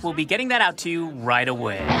always, we'll be getting that out to you right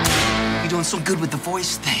away. You're doing so good with the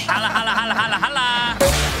voice thing. Holla, holla, holla, holla, holla.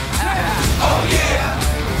 Oh, yeah.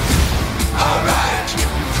 All right.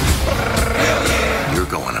 Hell yeah. You're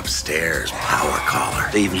going upstairs, power caller.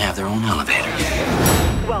 They even have their own elevator.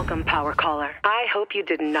 Welcome, power caller. I hope you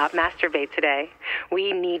did not masturbate today.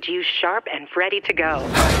 We need you sharp and ready to go.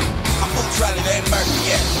 I'm gonna try it ain't Murphy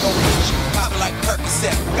yet. Don't reach, pop like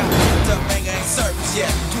Percocet. Got the banger ain't service yet.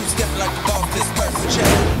 Two-step like the boss, this person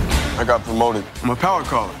check. I got promoted. I'm a power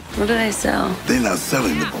caller. What do they sell? They're not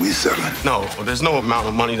selling it, we selling. No, there's no amount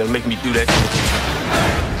of money that'll make me do that.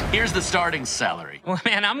 Here's the starting salary. Well,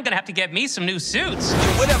 man, I'm gonna have to get me some new suits.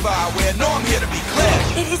 Whatever I wear, no, I'm here to be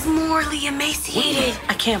clear. It is morally emaciated.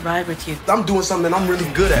 I can't ride with you. I'm doing something I'm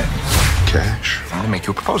really good at. Cash, I'm gonna make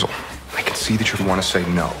you a proposal. I can see that you'd want to say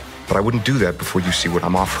no, but I wouldn't do that before you see what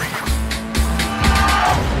I'm offering you.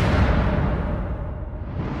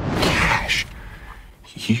 Cash,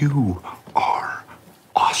 you are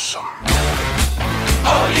awesome.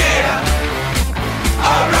 Oh, yeah.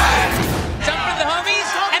 All right. Some for the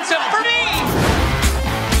homies and some for me.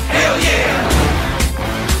 Hell yeah.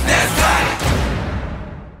 That's right.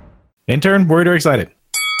 Intern, worried or excited?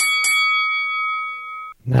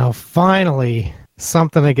 Now, finally,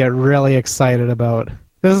 something to get really excited about.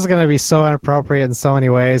 This is going to be so inappropriate in so many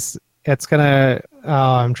ways. It's going to...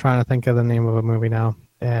 Oh, I'm trying to think of the name of a movie now,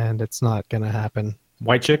 and it's not going to happen.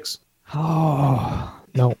 White Chicks? Oh,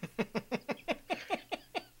 no.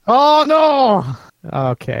 Oh, no!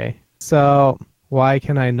 Okay, so why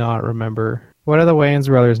can I not remember? What are the Wayans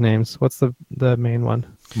brothers' names? What's the main one?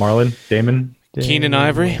 Marlon? Damon? Keenan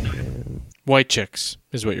Ivory? White Chicks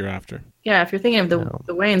is what you're after. Yeah, if you're thinking of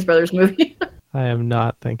the Wayans brothers movie. I am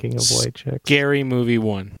not thinking of White Chicks. Scary Movie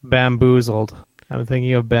 1. Bamboozled. I'm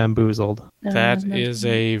thinking of Bamboozled. That is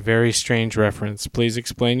a very strange reference. Please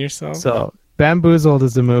explain yourself. So, Bamboozled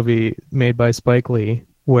is a movie made by Spike Lee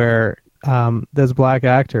where this black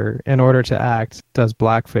actor, in order to act, does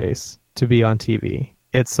blackface to be on TV.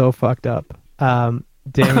 It's so fucked up. Damon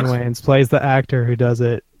Wayans plays the actor who does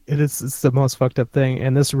it. It's the most fucked up thing,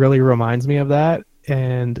 and this really reminds me of that,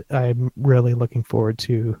 and I'm really looking forward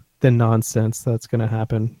to the nonsense that's going to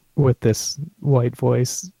happen with this white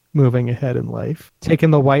voice moving ahead in life.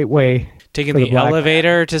 Taking the white way. Taking the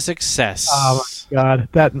elevator to success. Oh my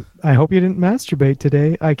God. I hope you didn't masturbate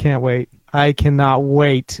today. I can't wait. I cannot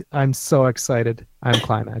wait. I'm so excited. I'm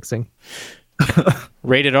climaxing.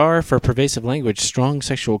 Rated R for pervasive language, strong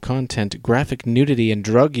sexual content, graphic nudity, and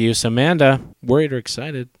drug use. Amanda, worried or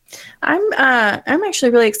excited? I'm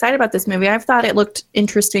actually really excited about this movie. I've thought it looked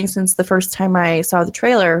interesting since the first time I saw the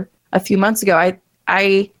trailer a few months ago.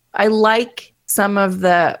 I like some of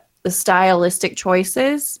the stylistic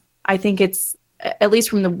choices. I think it's, at least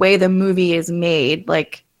from the way the movie is made,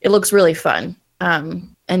 like it looks really fun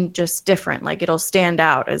and just different. Like it'll stand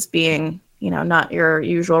out as being, not your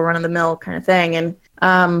usual run of the mill kind of thing. And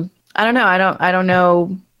I don't know. I don't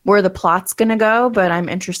know where the plot's gonna go, but I'm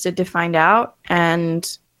interested to find out.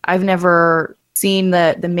 And I've never seen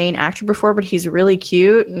the main actor before, but he's really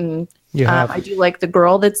cute, and I do like the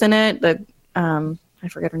girl that's in it. I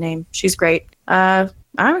forget her name. She's great. I'm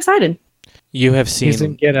excited. You have seen He's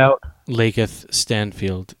in Get Out. Lakeith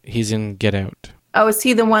Stanfield. He's in Get Out. Oh, is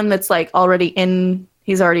he the one that's like already in?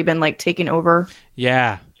 He's already been like taken over.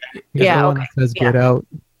 Yeah. He's the one that says Get Out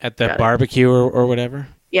at the barbecue or whatever.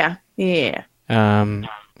 Yeah.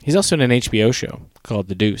 He's also in an HBO show called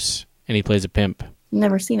The Deuce, and he plays a pimp.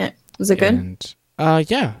 Never seen it. Was it good? And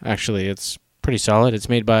Yeah, actually, it's pretty solid. It's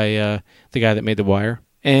made by the guy that made The Wire.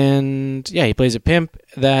 And yeah, he plays a pimp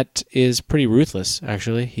that is pretty ruthless,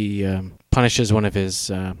 actually. He punishes one of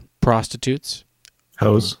his prostitutes.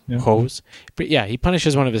 Hoes. Yeah. Hoes. But yeah, he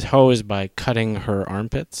punishes one of his hoes by cutting her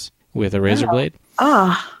armpits with a razor blade.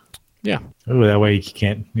 Ah. Yeah. Oh, that way you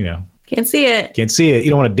can't, Can't see it. Can't see it. You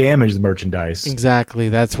don't want to damage the merchandise. Exactly.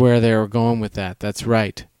 That's where they were going with that. That's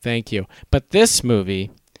right. Thank you. But this movie,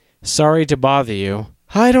 sorry to bother you,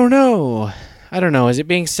 I don't know. Is it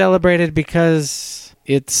being celebrated because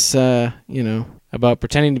it's, about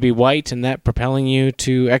pretending to be white and that propelling you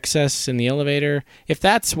to excess in the elevator? If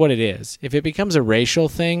that's what it is, if it becomes a racial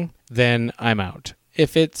thing, then I'm out.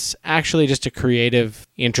 If it's actually just a creative,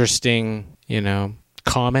 interesting,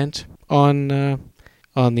 comment on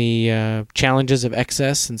the challenges of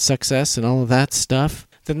excess and success and all of that stuff,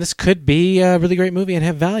 then this could be a really great movie and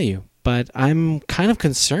have value. But I'm kind of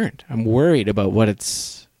concerned. I'm worried about what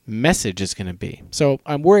its message is going to be. So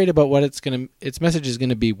I'm worried about what its message is going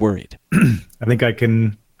to be. Worried. I think I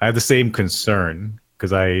have the same concern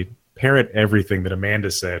because I parrot everything that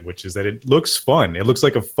Amanda said, which is that it looks fun. It looks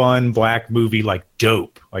like a fun black movie, like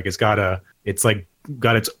Dope. Like it's got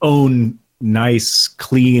its own nice,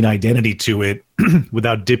 clean identity to it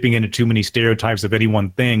without dipping into too many stereotypes of any one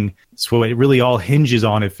thing. So it really all hinges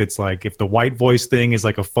on if the white voice thing is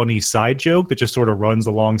like a funny side joke that just sort of runs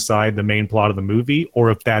alongside the main plot of the movie, or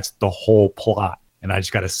if that's the whole plot. And I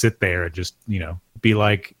just got to sit there and just, be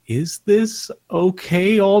like, is this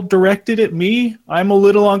okay all directed at me? I'm a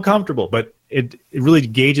little uncomfortable, but it really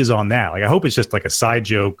gauges on that. Like, I hope it's just like a side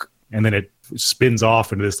joke and then it spins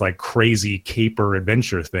off into this like crazy caper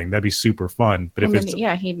adventure thing. That'd be super fun. But if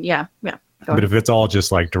it's all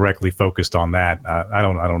just like directly focused on that, I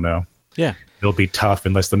don't know. Yeah, it'll be tough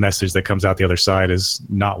unless the message that comes out the other side is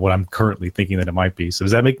not what I'm currently thinking that it might be. So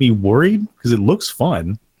does that make me worried? Because it looks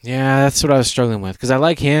fun. Yeah, that's what I was struggling with. Because I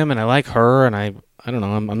like him and I like her, and I don't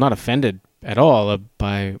know. I'm not offended at all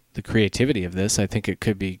by the creativity of this. I think it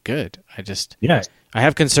could be good. I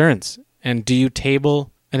have concerns. And do you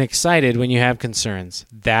table and excited when you have concerns?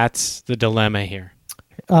 That's the dilemma here.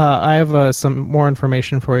 I have some more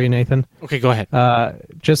information for you, Nathan. Okay, go ahead.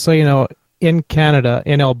 Just so you know, in Canada,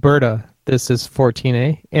 in Alberta, this is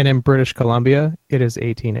 14A, and in British Columbia, it is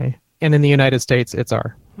 18A. And in the United States, it's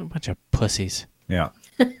R. A bunch of pussies. Yeah,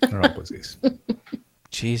 they're all pussies.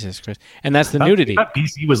 Jesus Christ. And that's the nudity. I thought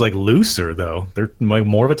PC was like looser, though. They're like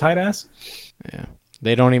more of a tight ass. Yeah.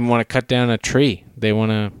 They don't even want to cut down a tree. They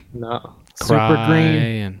want to super green.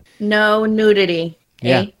 And no nudity.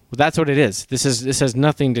 Yeah, well, that's what it is. This has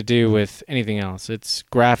nothing to do with anything else. It's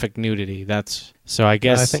graphic nudity. So I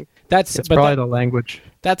guess I think that's probably the language.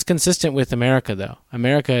 That's consistent with America, though.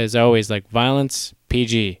 America is always like violence,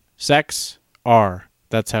 PG, sex, R.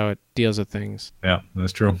 That's how it deals with things. Yeah,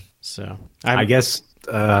 that's true. So I guess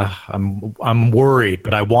I'm worried,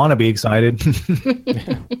 but I want to be excited.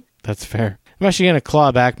 Yeah, that's fair. I'm actually going to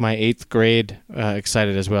claw back my 8th grade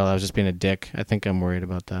excited as well. I was just being a dick. I think I'm worried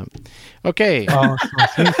about that. Okay. Oh, so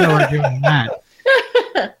since we're doing that,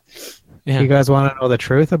 yeah. You guys want to know the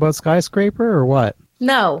truth about Skyscraper or what?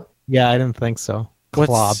 No. Yeah, I didn't think so.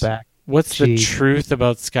 Claw back. What's the truth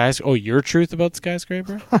about Skyscraper? Oh, your truth about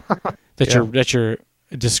Skyscraper? That you're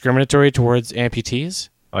discriminatory towards amputees?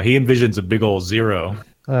 He envisions a big old zero.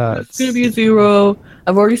 It's gonna be a zero.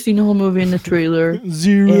 I've already seen the whole movie in the trailer.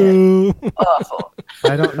 Zero. Awful.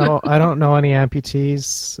 I don't know any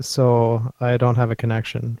amputees, so I don't have a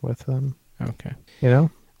connection with them. Okay.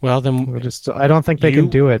 Well, then I don't think they can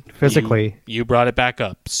do it physically. You brought it back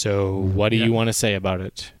up. So what do you want to say about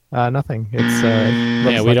it? Nothing.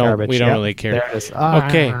 It's we don't garbage. We don't really care. There it is.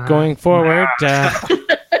 Okay, going forward.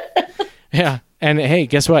 Yeah. And hey,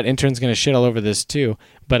 guess what? Intern's going to shit all over this too,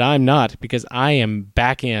 but I'm not, because I am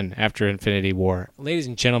back in after Infinity War. Ladies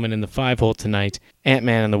and gentlemen, in the 5-hole tonight,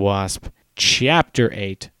 Ant-Man and the Wasp, Chapter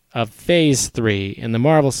 8 of Phase 3 in the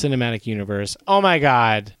Marvel Cinematic Universe. Oh my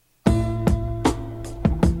God.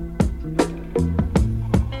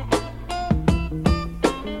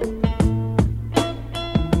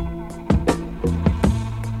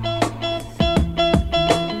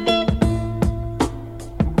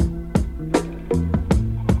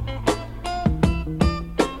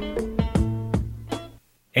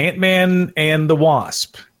 Ant-Man and the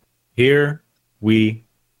Wasp. Here we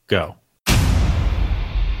go.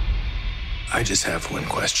 I just have one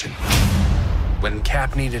question. When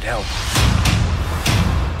Cap needed help,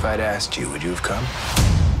 if I'd asked you, would you have come?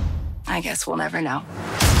 I guess we'll never know.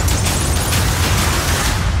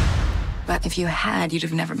 But if you had, you'd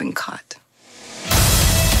have never been caught.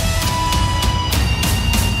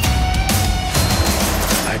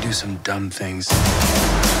 I do do some dumb things.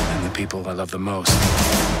 And the people I love the most,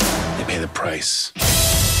 they pay the price.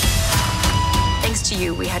 Thanks to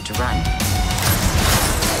you, we had to run.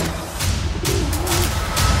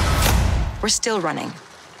 We're still running.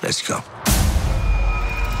 Let's go.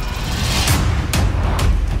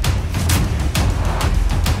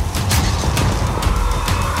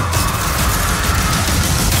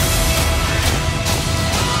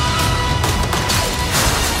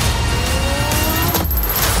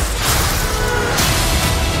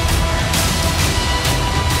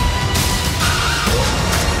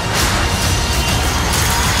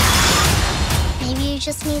 Maybe you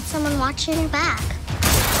just need someone watching your back.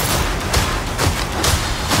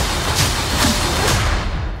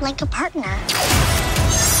 Like a partner.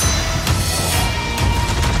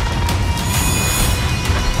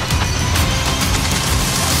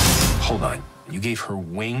 Hold on. You gave her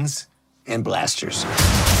wings? And blasters.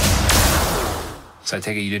 So I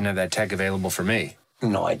take it you didn't have that tech available for me?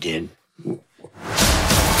 No, I did.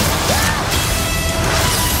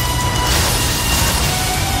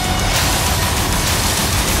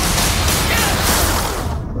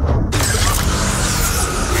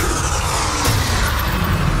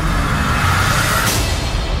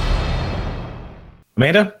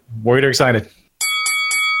 Amanda, worried or excited?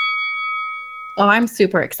 Oh, I'm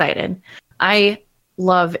super excited. I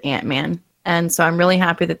love Ant-Man, and so I'm really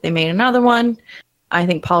happy that they made another one. I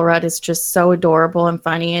think Paul Rudd is just so adorable and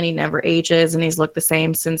funny, and he never ages, and he's looked the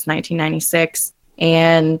same since 1996.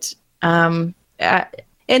 And in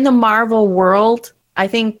the Marvel world, I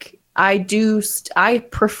think I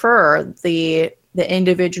prefer the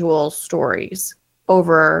individual stories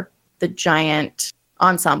over the giant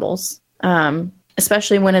ensembles.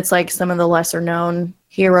 Especially when it's like some of the lesser known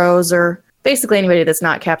heroes or basically anybody that's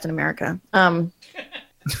not Captain America.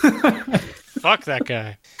 Fuck that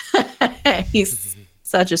guy. He's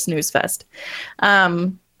such a snooze fest.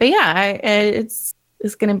 But yeah, it's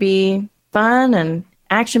going to be fun and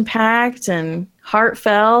action packed and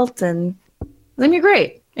heartfelt and it's going to be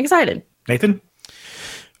great. Excited. Nathan?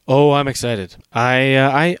 Oh, I'm excited.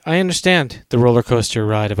 I understand the roller coaster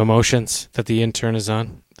ride of emotions that the intern is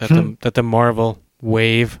on. That the Marvel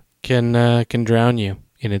wave can drown you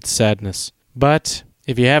in its sadness. But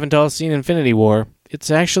if you haven't all seen Infinity War, it's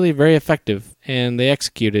actually very effective, and they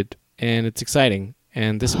executed, and it's exciting.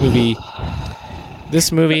 And this movie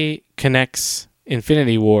connects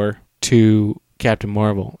Infinity War to Captain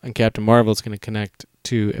Marvel, and Captain Marvel is going to connect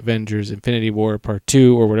to Avengers Infinity War Part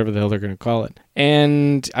 2, or whatever the hell they're going to call it.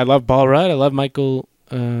 And I love Paul Rudd. I love Michael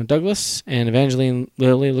Douglas, and Evangeline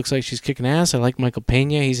Lilly looks like she's kicking ass. I like Michael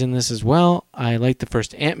Pena. He's in this as well. I like the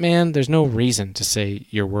first Ant-Man. There's no reason to say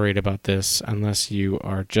you're worried about this unless you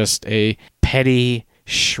are just a petty,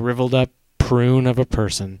 shriveled up prune of a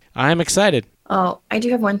person. I'm excited. Oh, I do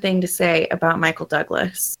have one thing to say about Michael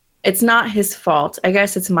Douglas. It's not his fault. I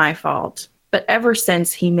guess it's my fault. But ever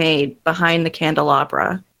since he made Behind the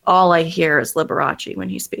Candelabra, all I hear is Liberace when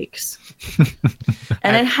he speaks.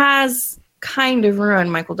 And it has kind of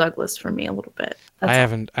ruined Michael Douglas for me a little bit. I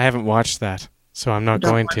haven't watched that, so I'm not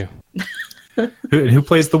going to. Who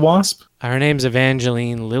plays the Wasp? Her name's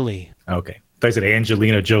Evangeline Lilly. Okay. I said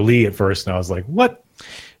Angelina Jolie at first, and I was like, what?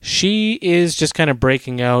 She is just kind of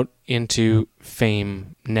breaking out into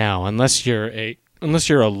fame now, unless you're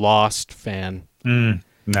a Lost fan.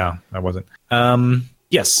 No, I wasn't.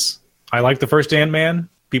 Yes, I like the first Ant-Man.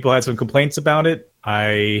 People had some complaints about it.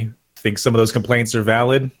 I think some of those complaints are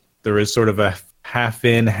valid. There is sort of a half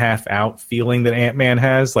in, half out feeling that Ant-Man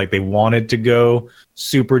has. Like they wanted to go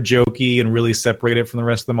super jokey and really separate it from the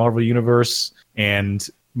rest of the Marvel Universe. And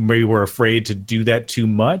maybe were afraid to do that too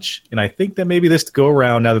much. And I think that maybe this go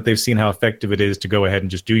around, now that they've seen how effective it is to go ahead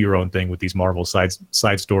and just do your own thing with these Marvel side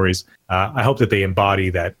stories, I hope that they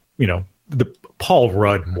embody that, the Paul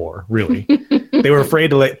Rudd more, really. They were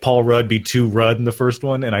afraid to let Paul Rudd be too Rudd in the first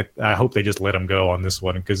one, and I hope they just let him go on this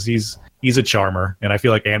one, because he's a charmer, and I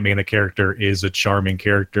feel like Ant-Man the character is a charming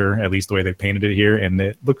character, at least the way they painted it here, and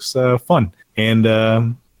it looks fun. And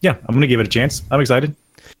yeah, I'm going to give it a chance. I'm excited.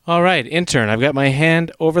 All right, intern, I've got my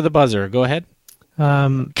hand over the buzzer. Go ahead.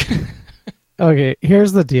 Okay,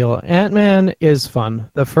 here's the deal. Ant-Man is fun.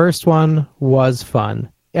 The first one was fun.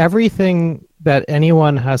 Everything that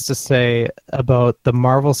anyone has to say about the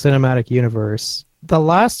Marvel Cinematic Universe, the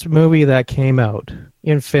last movie that came out,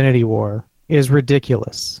 Infinity War, is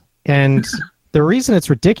ridiculous. And the reason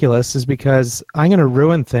it's ridiculous is because I'm going to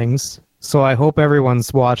ruin things, so I hope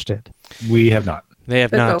everyone's watched it. We have not. They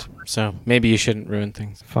have not, so maybe you shouldn't ruin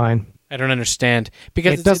things. Fine. I don't understand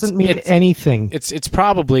because It doesn't mean anything. It's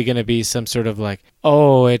probably going to be some sort of like,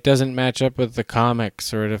 oh, it doesn't match up with the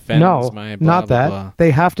comics or it offends my blah, not blah, that. blah.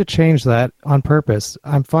 They have to change that on purpose.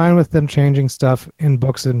 I'm fine with them changing stuff in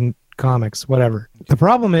books and comics, whatever. The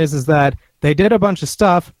problem is that they did a bunch of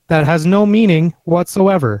stuff that has no meaning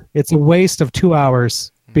whatsoever. It's a waste of 2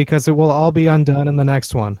 hours because it will all be undone in the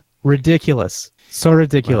next one. Ridiculous. So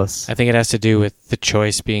ridiculous. I think it has to do with the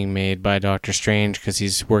choice being made by Doctor Strange because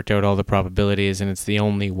he's worked out all the probabilities and it's the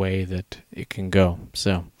only way that it can go.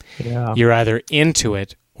 So you're either into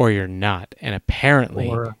it or you're not. And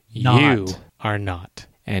apparently you are not.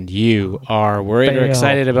 And you are worried or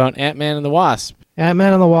excited about Ant-Man and the Wasp.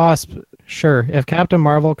 Ant-Man and the Wasp, sure. If Captain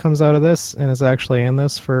Marvel comes out of this and is actually in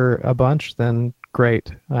this for a bunch, then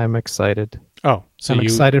great. I'm excited. Oh, so I'm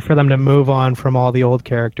excited for them to move on from all the old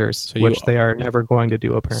characters, which they are never going to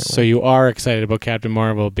do, apparently. So you are excited about Captain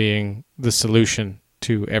Marvel being the solution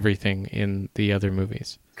to everything in the other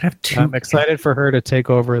movies. I'm excited for her to take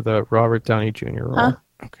over the Robert Downey Jr. role. Huh?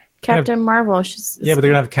 Okay. Captain Marvel. She's Yeah, but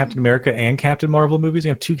they're going to have Captain America and Captain Marvel movies? You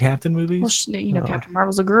have 2 Captain movies? Well, Captain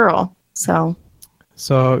Marvel's a girl, so...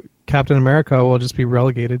 So Captain America will just be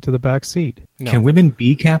relegated to the back seat. No. Can women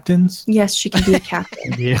be captains? Yes, she can be a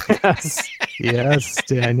captain. Yes,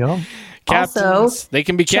 Daniel. Captains, also, they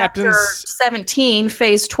can be captains. Chapter 17,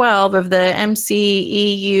 Phase 12 of the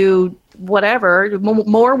MCEU, whatever,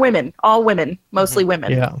 more women, all women, mostly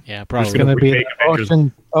women. Yeah, probably. It's going to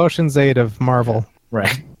be Ocean's 8 of Marvel.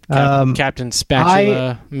 Right. Captain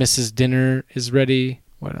Spatula, Mrs. Dinner is ready.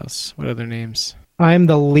 What else? What other names? I'm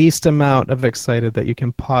the least amount of excited that you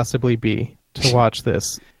can possibly be to watch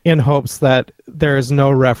this in hopes that there is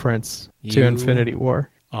no reference to Infinity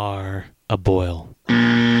War. Are a boil.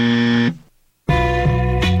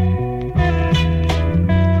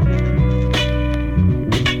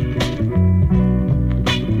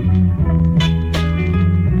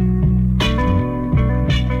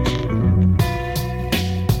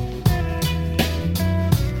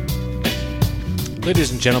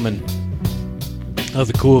 Ladies and gentlemen of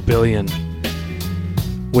the Cool Billion,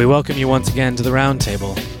 we welcome you once again to the round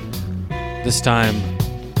table. This time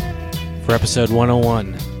for episode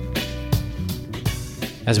 101,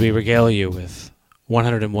 as we regale you with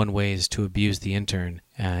 101 ways to abuse the intern.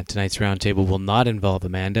 Tonight's round table will not involve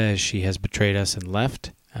Amanda, as she has betrayed us and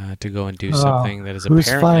left to go and do something that is who's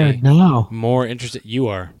apparently fired now? more interesting. You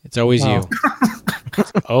are. It's always you.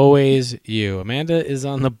 It's always you. Amanda is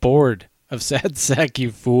on the board of Sad Sack, you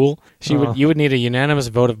fool. You would need a unanimous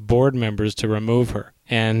vote of board members to remove her.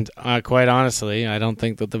 And quite honestly, I don't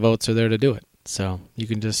think that the votes are there to do it. So you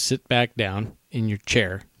can just sit back down in your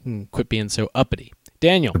chair and quit being so uppity.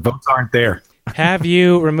 Daniel. The votes aren't there. Have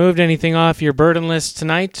you removed anything off your burden list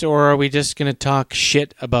tonight, or are we just going to talk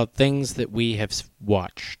shit about things that we have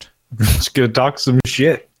watched? Just going to talk some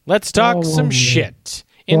shit. Let's talk some shit.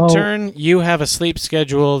 Intern, you have a sleep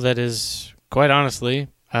schedule that is, quite honestly...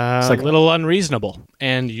 a little unreasonable,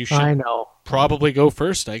 and you should probably go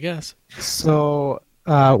first, I guess. So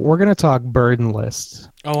we're going to talk burden list.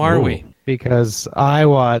 Oh, are we? Because I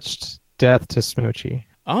watched Death to Smoochie.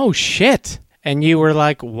 Oh, shit. And you were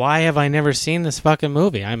like, why have I never seen this fucking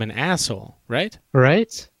movie? I'm an asshole, right?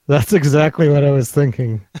 Right? That's exactly what I was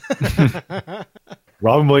thinking.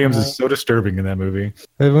 Robin Williams is so disturbing in that movie.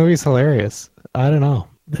 The movie's hilarious. I don't know.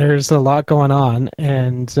 There's a lot going on,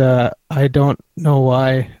 and I don't know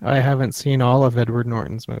why I haven't seen all of Edward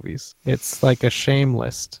Norton's movies. It's like a shame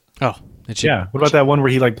list. Oh, yeah. What about that one where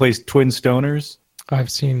he plays twin stoners? I've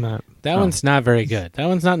seen that. That one's not very good. That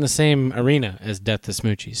one's not in the same arena as Death to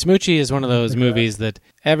Smoochie. Smoochie is one of those movies that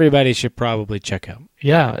everybody should probably check out.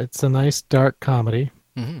 Yeah, it's a nice dark comedy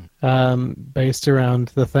based around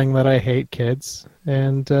the thing that I hate, kids,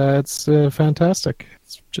 and it's fantastic.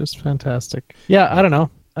 It's just fantastic. Yeah, I don't know.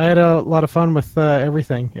 I had a lot of fun with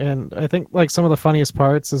everything, and I think some of the funniest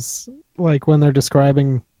parts is when they're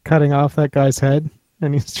describing cutting off that guy's head,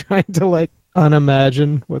 and he's trying to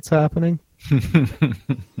unimagine what's happening.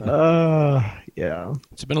 Yeah.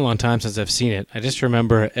 It's been a long time since I've seen it. I just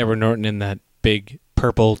remember Edward Norton in that big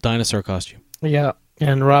purple dinosaur costume. Yeah,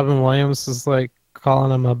 and Robin Williams is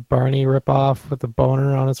calling him a Barney ripoff with a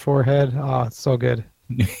boner on his forehead. Oh, it's so good.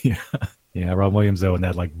 Yeah, Robin Williams though in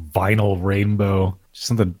that vinyl rainbow. Just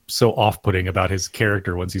something so off-putting about his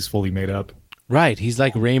character once he's fully made up. Right, he's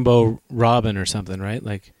like Rainbow Robin or something, right?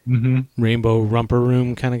 Rainbow Romper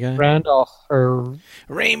Room kind of guy. Randolph or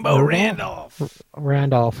Rainbow Randolph.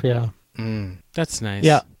 Randolph, yeah. That's nice.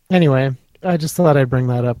 Yeah. Anyway, I just thought I'd bring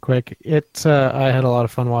that up quick. I had a lot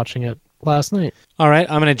of fun watching it last night. All right,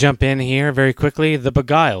 I'm going to jump in here very quickly. The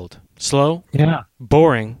Beguiled. Slow. Yeah.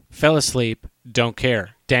 Boring. Fell asleep. Don't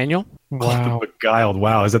care. Daniel? Wow. The Beguiled.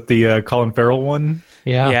 Wow. Is that the Colin Farrell one?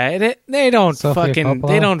 Yeah. They don't Sofia Coppola?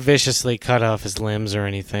 they don't viciously cut off his limbs or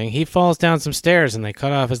anything. He falls down some stairs and they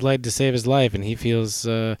cut off his leg to save his life, and he feels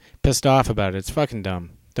pissed off about it. It's fucking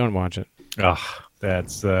dumb. Don't watch it. Ugh,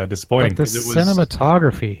 that's disappointing. But the 'cause it was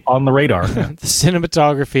cinematography. on the radar. The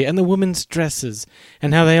cinematography and the women's dresses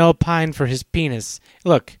and how they all pine for his penis.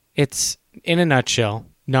 Look, it's, in a nutshell,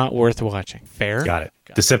 not worth watching. Fair? Got it.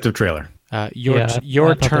 Deceptive trailer. Your I thought they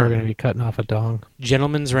were going to turn. be cutting off a dong.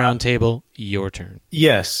 Gentlemen's Roundtable, your turn.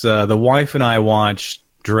 Yes, the wife and I watched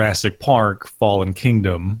Jurassic Park: Fallen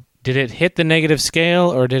Kingdom. Did it hit the negative scale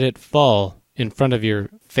or did it fall in front of your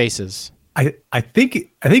faces? I think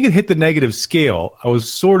it hit the negative scale. I was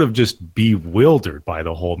sort of just bewildered by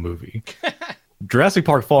the whole movie. Jurassic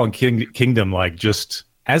Park: Fallen Kingdom, like, just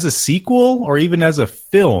as a sequel or even as a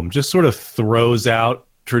film, just sort of throws out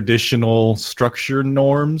traditional structure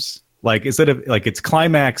norms. Like, instead of, like, its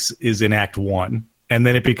climax is in Act 1, and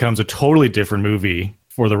then it becomes a totally different movie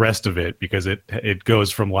for the rest of it, because it goes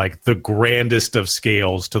from, like, the grandest of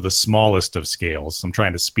scales to the smallest of scales. I'm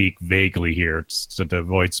trying to speak vaguely here to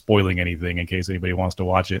avoid spoiling anything in case anybody wants to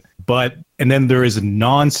watch it. And then there is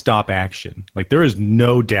nonstop action. Like, there is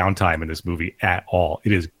no downtime in this movie at all.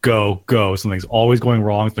 It is go, go. Something's always going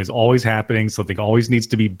wrong. Something's always happening. Something always needs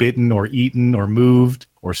to be bitten or eaten or moved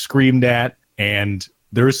or screamed at. And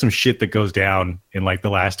there is some shit that goes down in, like, the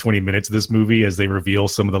last 20 minutes of this movie as they reveal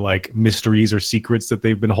some of the, like, mysteries or secrets that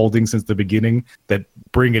they've been holding since the beginning that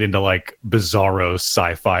bring it into, like, bizarro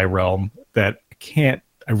sci-fi realm that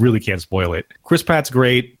I really can't spoil it. Chris Pratt's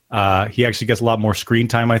great. He actually gets a lot more screen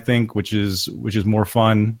time, I think, which is more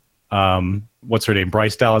fun. What's her name?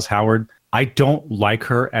 Bryce Dallas Howard. I don't like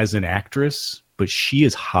her as an actress, but she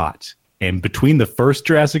is hot. And between the first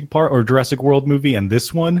Jurassic World movie and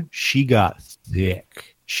this one, she got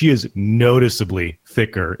thick. She is noticeably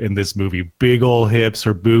thicker in this movie. Big old hips.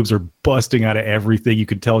 Her boobs are busting out of everything. You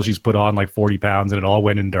could tell she's put on like 40 pounds, and it all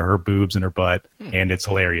went into her boobs and her butt. And it's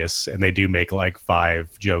hilarious. And they do make like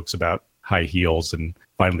 5 jokes about high heels and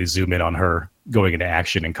finally zoom in on her going into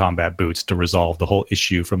action in combat boots to resolve the whole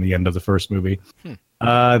issue from the end of the first movie.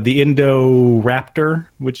 The Indoraptor,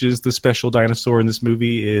 which is the special dinosaur in this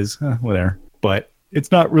movie, is whatever. But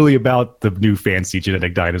it's not really about the new fancy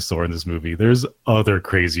genetic dinosaur in this movie. There's other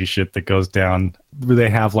crazy shit that goes down. They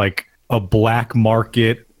have like a black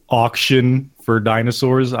market auction for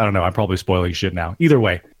dinosaurs. I don't know. I'm probably spoiling shit now. Either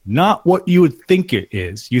way, not what you would think it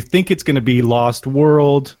is. You think it's going to be Lost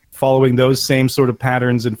World, following those same sort of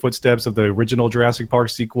patterns and footsteps of the original Jurassic Park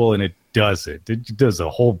sequel, and it doesn't. It does a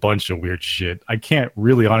whole bunch of weird shit. I can't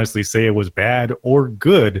really honestly say it was bad or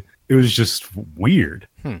good. It was just weird.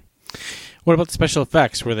 What about the special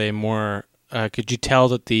effects? Were they more... could you tell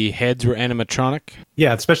that the heads were animatronic?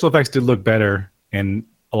 Yeah, the special effects did look better, and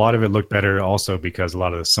a lot of it looked better also because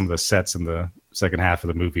some of the sets in the second half of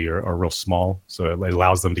the movie are real small, so it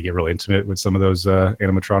allows them to get real intimate with some of those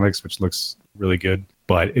animatronics, which looks really good.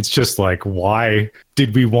 But it's just like, why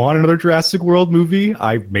did we want another Jurassic World movie?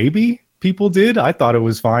 Maybe people did. I thought it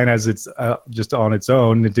was fine as it's just on its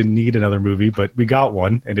own. It didn't need another movie, but we got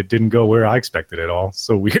one, and it didn't go where I expected at all.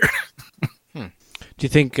 So weird. Do you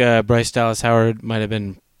think Bryce Dallas Howard might have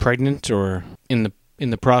been pregnant or in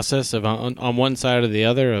the process of on one side or the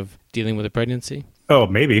other of dealing with a pregnancy? Oh,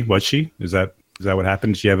 maybe. Was she? Is that what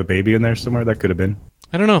happened? Did she have a baby in there somewhere? That could have been.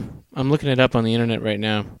 I don't know. I'm looking it up on the internet right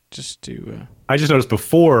now just to... I just noticed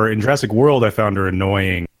before, in Jurassic World, I found her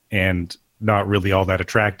annoying and not really all that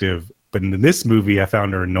attractive. But in this movie, I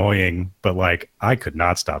found her annoying, but like, I could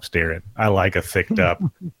not stop staring. I like a thicked up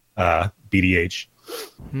BDH.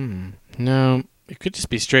 No, it could just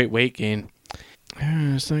be straight weight gain.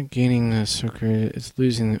 It's not gaining the sugar. It's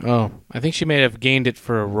losing... I think she may have gained it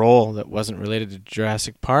for a role that wasn't related to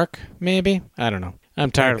Jurassic Park, maybe? I don't know. I'm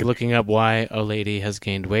tired of looking up why a lady has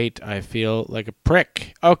gained weight. I feel like a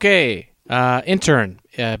prick. Okay, intern,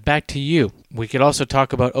 back to you. We could also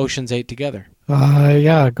talk about Ocean's 8 together.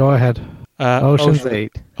 Yeah, go ahead. Ocean's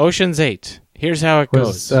 8. Ocean's 8. Here's how it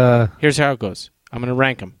goes. Here's how it goes. I'm going to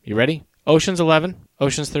rank them. You ready? Ocean's 11,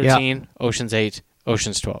 Ocean's 13, Ocean's 8,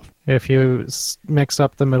 Ocean's 12. If you mix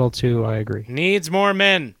up the middle two, I agree. Needs more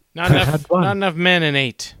men. Not enough men in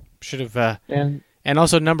 8. Should have... And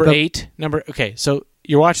also number 8. Okay, so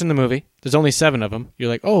you're watching the movie. There's only 7 of them. You're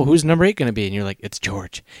like, oh, who's number 8 going to be? And you're like, it's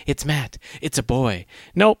George. It's Matt. It's a boy.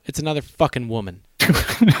 Nope, it's another fucking woman.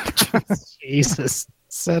 Jesus,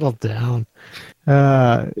 settle down.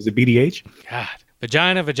 Is it BDH? God.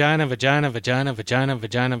 Vagina, vagina, vagina, vagina, vagina,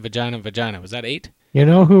 vagina, vagina, vagina. Was that 8? You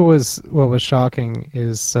know what was shocking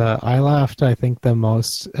is I laughed, I think, the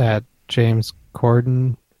most at James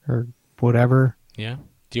Corden or whatever. Yeah.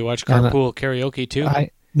 Do you watch Carpool Karaoke too?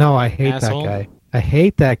 No, I hate Asshole. that guy. I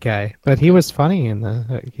hate that guy. But he was funny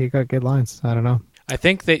he got good lines. I don't know. I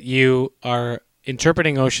think that you are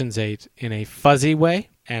interpreting Ocean's 8 in a fuzzy way,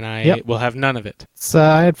 and I will have none of it. So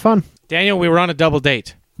I had fun. Daniel, we were on a double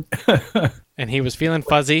date. And he was feeling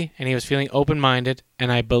fuzzy, and he was feeling open-minded,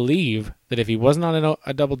 and I believe that if he wasn't on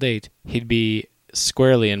a double date, he'd be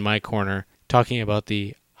squarely in my corner talking about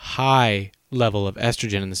the high level of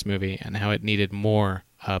estrogen in this movie and how it needed more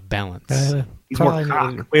balance. He's more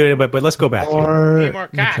cock. Wait, but let's go back. Need more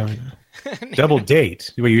cock. Double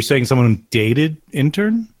date. Wait, you're saying someone dated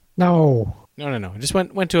intern? No. No. Just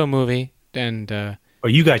went to a movie, and Oh,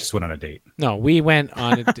 you guys just went on a date. no, we went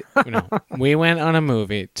on we went on a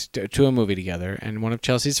movie to a movie together, and one of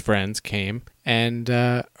Chelsea's friends came, and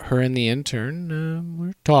her and the intern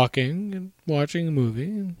were talking and watching a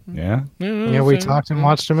movie. Yeah. Yeah, we talked and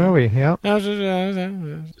watched a movie. Yep.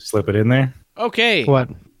 Slip it in there. Okay. What?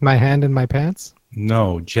 My hand in my pants?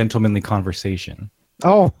 No, gentlemanly conversation.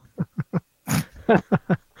 Oh.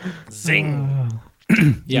 Zing.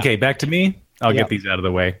 Okay, back to me. I'll get these out of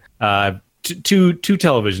the way. Two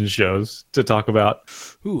television shows to talk about.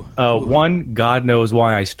 One, God knows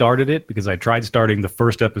why I started it, because I tried starting the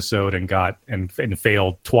first episode and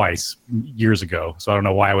failed twice years ago. So I don't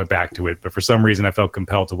know why I went back to it, but for some reason I felt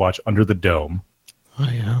compelled to watch Under the Dome. Oh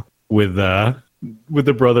yeah. With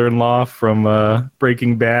the brother-in-law from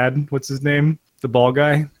Breaking Bad. What's his name? The bald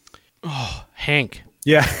guy. Oh, Hank.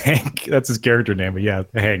 Yeah, Hank. That's his character name. But yeah,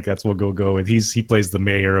 Hank. That's what we'll go with. He plays the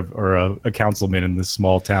mayor or a councilman in this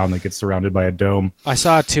small town that gets surrounded by a dome. I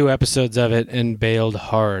saw 2 episodes of it and bailed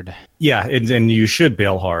hard. Yeah, and you should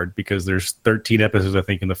bail hard because there's 13 episodes, I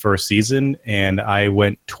think, in the first season, and I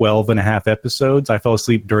went 12 and a half episodes. I fell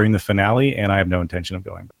asleep during the finale, and I have no intention of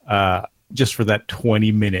going. Just for that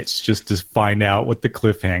 20 minutes, just to find out what the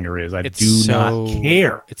cliffhanger is. I do not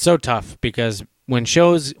care. It's so tough because when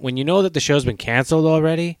you know that the show's been canceled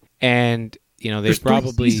already, and they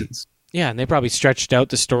probably stretched out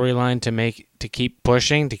the storyline to keep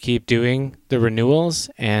pushing, to keep doing the renewals,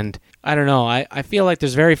 and I don't know. I feel like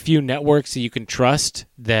there's very few networks that you can trust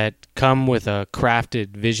that come with a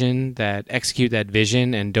crafted vision, that execute that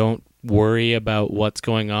vision and don't worry about what's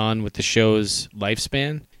going on with the show's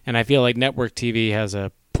lifespan. And I feel like network TV has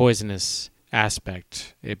a poisonous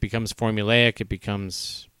aspect. It becomes formulaic. It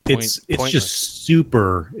becomes It's just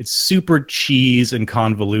super cheese and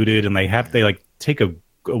convoluted, and they take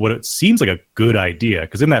what it seems like a good idea,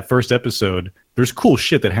 because in that first episode there's cool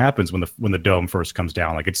shit that happens when the dome first comes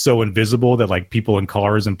down. Like, it's so invisible that like people in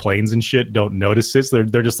cars and planes and shit don't notice it. So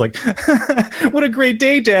they're just like, what a great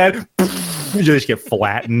day, Dad. You just get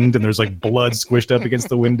flattened and there's like blood squished up against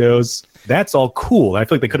the windows. That's all cool. I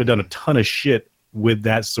feel like they could have done a ton of shit with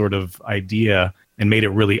that sort of idea and made it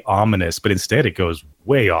really ominous, but instead it goes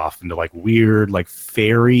way off into like weird, like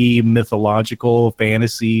fairy mythological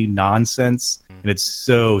fantasy nonsense. And it's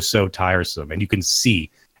so tiresome. And you can see,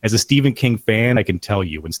 as a Stephen King fan, I can tell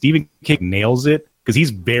you when Stephen King nails it, because he's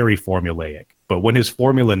very formulaic, but when his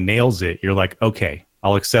formula nails it, you're like, okay,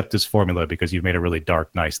 I'll accept this formula because you've made a really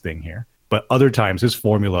dark, nice thing here. But other times his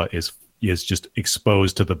formula is just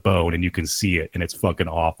exposed to the bone and you can see it, and it's fucking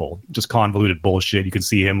awful. Just convoluted bullshit. You can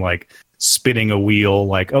see him like spinning a wheel,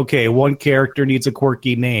 like, okay, one character needs a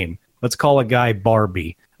quirky name. Let's call a guy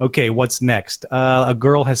Barbie. Okay, what's next? A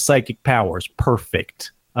girl has psychic powers.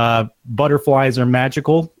 Perfect. Butterflies are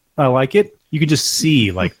magical. I like it. You can just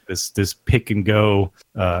see like this pick and go,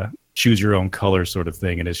 choose your own color sort of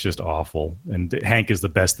thing, and it's just awful. And Hank is the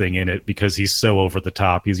best thing in it because he's so over the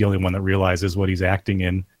top. He's the only one that realizes what he's acting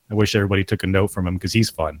in. I wish everybody took a note from him because he's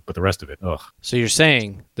fun, but the rest of it, ugh. So you're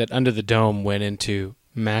saying that Under the Dome went into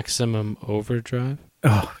maximum overdrive?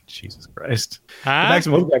 Oh, Jesus Christ. Huh?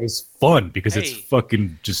 Maximum overdrive is fun because it's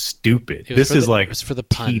fucking just stupid. It was for the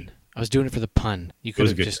pun. I was doing it for the pun. You could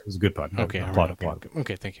have just... It was a good pun. Okay, applaud.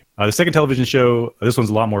 Okay, thank you. The second television show, this one's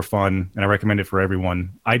a lot more fun, and I recommend it for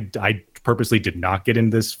everyone. I purposely did not get in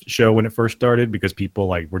this show when it first started because people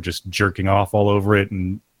like were just jerking off all over it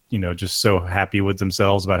and, just so happy with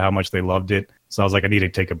themselves about how much they loved it. So I was like, I need to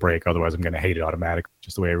take a break, otherwise I'm going to hate it automatically,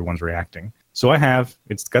 just the way everyone's reacting. So I have.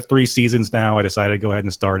 It's got 3 seasons now. I decided to go ahead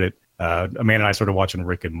and start it. Amanda and I started watching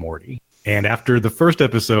Rick and Morty. And after the first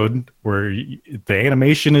episode, where the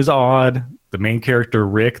animation is odd, the main character,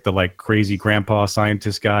 Rick, the like crazy grandpa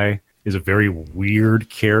scientist guy, is a very weird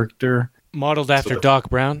character. Modeled after Doc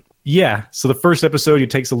Brown? Yeah. So the first episode,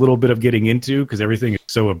 it takes a little bit of getting into because everything is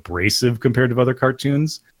so abrasive compared to other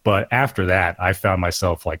cartoons. But after that, I found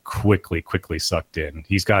myself like quickly sucked in.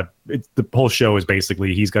 The whole show is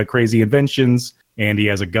basically he's got crazy inventions and he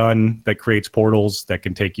has a gun that creates portals that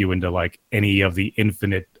can take you into like any of the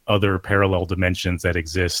infinite other parallel dimensions that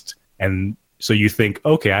exist. And so you think,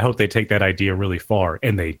 okay, I hope they take that idea really far.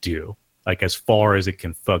 And they do, like as far as it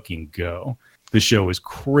can fucking go. The show is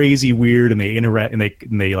crazy weird, and they interact,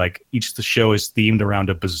 and they like each the show is themed around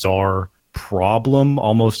a bizarre problem,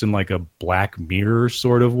 almost in like a Black Mirror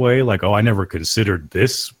sort of way. Like, oh, I never considered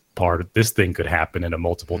this thing could happen in a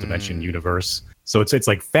multiple dimension universe. So it's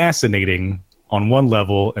like fascinating on one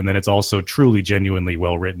level, and then it's also truly genuinely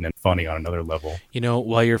well written and funny on another level. You know,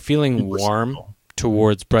 while you're feeling warm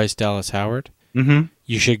towards Bryce Dallas Howard, Mm-hmm.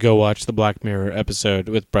 you should go watch the Black Mirror episode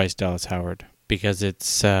with Bryce Dallas Howard because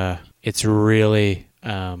it's really.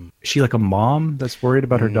 Is she like a mom that's worried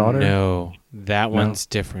about her daughter? No, that one's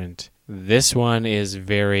different. This one is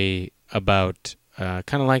very about kind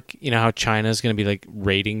of like, you know how China's going to be like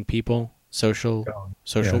rating people social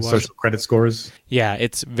credit scores. Yeah,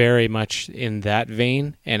 it's very much in that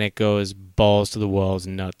vein, and it goes balls to the walls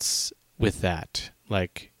nuts with that.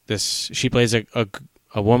 Like this, she plays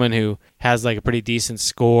a woman who has like a pretty decent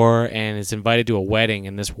score and is invited to a wedding,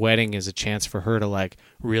 and this wedding is a chance for her to like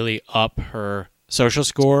really up her social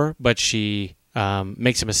score, but she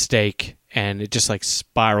makes a mistake and it just like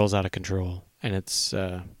spirals out of control, and it's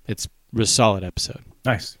a solid episode.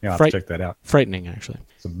 Nice. Yeah, I'll have to check that out. Frightening, actually.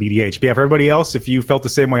 So BDH. But yeah, for everybody else, if you felt the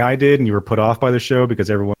same way I did and you were put off by the show because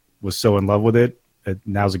everyone was so in love with it,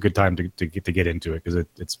 now's a good time to get into it because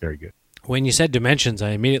it's very good. When you said Dimensions,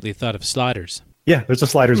 I immediately thought of Sliders. Yeah, there's a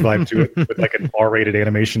Sliders vibe to it with like an R-rated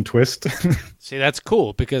animation twist. See, that's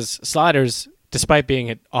cool because Sliders, despite being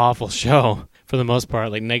an awful show for the most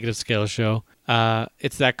part, like negative scale show,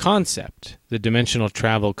 it's that concept, the dimensional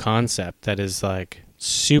travel concept that is like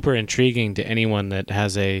super intriguing to anyone that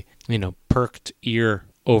has a, you know, perked ear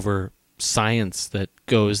over science that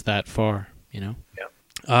goes that far, you know? Yeah.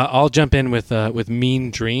 I'll jump in with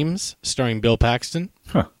Mean Dreams, starring Bill Paxton.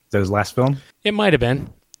 Huh. Is that his last film? It might have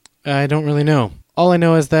been. I don't really know. All I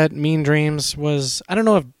know is that Mean Dreams was, I don't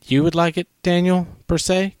know if you would like it, Daniel, per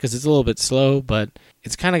se, because it's a little bit slow, but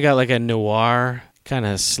it's kind of got like a noir, kind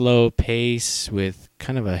of slow pace with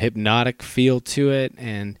kind of a hypnotic feel to it,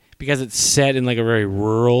 and because it's set in like a very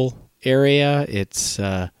rural area, it's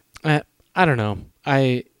I don't know.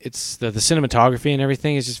 It's the cinematography and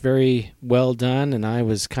everything is just very well done, and I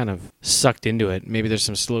was kind of sucked into it. Maybe there's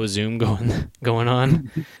some slow zoom going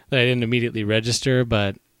on that I didn't immediately register,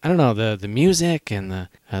 but I don't know, the music and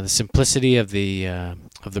the simplicity of the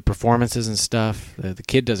performances and stuff. The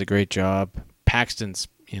kid does a great job. Paxton's,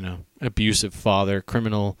 you know, abusive father,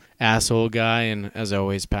 criminal asshole guy, and as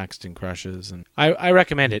always, Paxton crushes. And I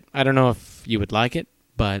recommend it. I don't know if you would like it,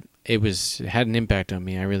 but it had an impact on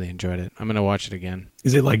me. I really enjoyed it. I'm gonna watch it again.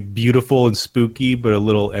 Is it like beautiful and spooky, but a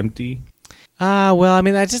little empty? Well, I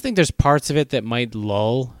mean, I just think there's parts of it that might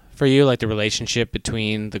lull for you, like the relationship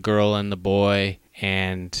between the girl and the boy,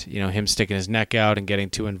 and, you know, him sticking his neck out and getting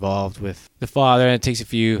too involved with the father, and it takes a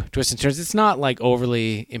few twists and turns. It's not like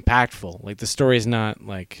overly impactful. Like the story is not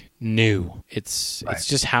like new. It's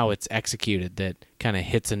just how it's executed that kind of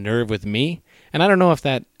hits a nerve with me, and I don't know if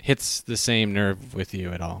that hits the same nerve with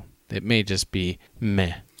you at all. It may just be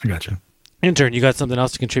meh. I gotcha. Intern, you got something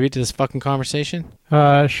else to contribute to this fucking conversation?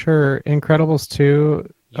 Sure. Incredibles 2.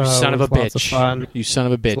 You son of a bitch. Lots of fun. You son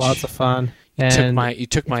of a bitch. It's lots of fun. You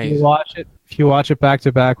took my. If you watch it back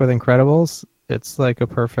to back with Incredibles, it's like a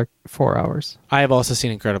perfect 4 hours. I have also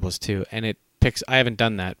seen Incredibles 2, and it picks. I haven't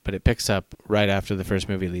done that, but it picks up right after the first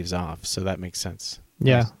movie leaves off, so that makes sense.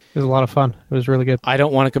 Yeah, it was a lot of fun. It was really good. I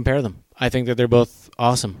don't want to compare them. I think that they're both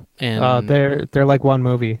awesome, and they're like one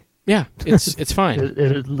movie. Yeah, it's fine.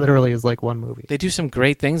 It literally is like one movie. They do some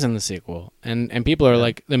great things in the sequel, and people are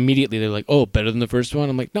like, immediately they're like, oh, better than the first one?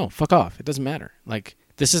 I'm like, no, fuck off. It doesn't matter. Like,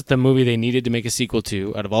 this is the movie they needed to make a sequel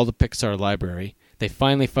to out of all the Pixar library. They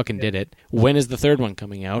finally fucking did it. When is the third one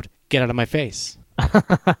coming out? Get out of my face.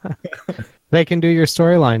 They can do your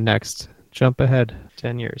storyline next. Jump ahead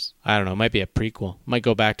 10 years. I don't know. It might be a prequel. Might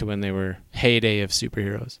go back to when they were heyday of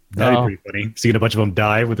superheroes. That'd be pretty funny. Seeing a bunch of them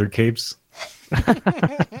die with their capes.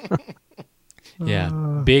 Yeah.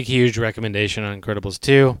 Big, huge recommendation on Incredibles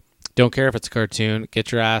 2. Don't care if it's a cartoon.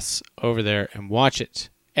 Get your ass over there and watch it.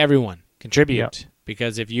 Everyone, contribute. Yep.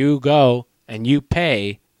 Because if you go and you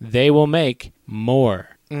pay, they will make more.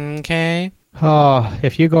 Okay? Oh,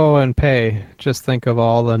 if you go and pay, just think of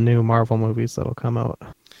all the new Marvel movies that'll come out.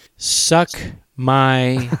 Suck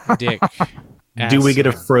my dick. Do we get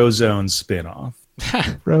a Frozone spinoff?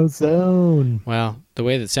 Frozone. Well, the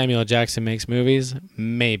way that Samuel L. Jackson makes movies,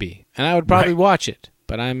 maybe. And I would probably watch it,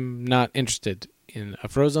 but I'm not interested in a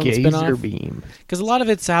Frozone spinoff. Beam. Because a lot of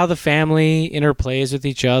it's how the family interplays with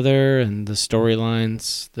each other and the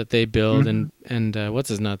storylines that they build. And what's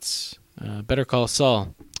his nuts? Better Call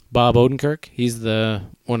Saul. Bob Odenkirk. He's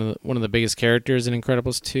one of the biggest characters in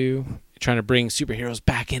Incredibles 2. Trying to bring superheroes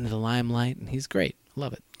back into the limelight, and he's great.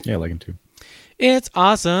 Love it. Yeah, I like him too. It's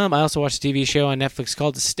awesome. I also watched a TV show on Netflix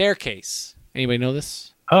called The Staircase. Anybody know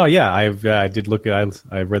this? Oh yeah, I did look.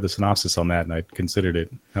 I read the synopsis on that, and I considered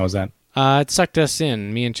it. How was that? It sucked us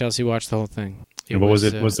in. Me and Chelsea watched the whole thing. And what was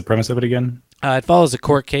it? What's the premise of it again? It follows a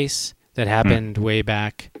court case that happened way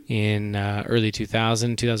back in early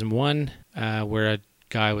 2001, where a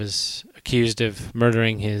guy was accused of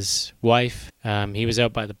murdering his wife. He was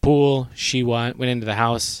out by the pool. She went into the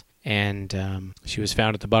house, and she was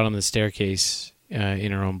found at the bottom of the staircase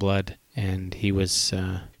in her own blood. And he was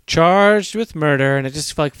charged with murder, and it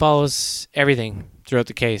just follows everything throughout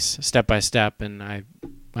the case, step by step. And I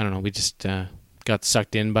don't know, we just got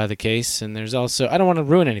sucked in by the case. And there's also, I don't want to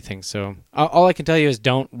ruin anything, so all I can tell you is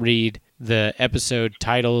don't read the episode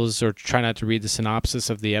titles or try not to read the synopsis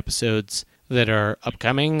of the episodes that are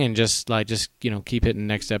upcoming, and just keep hitting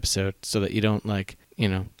next episode so that you don't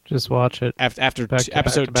just watch it after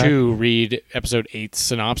episode 2, read episode 8's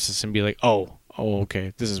synopsis and be like, oh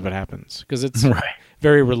okay, this is what happens, because it's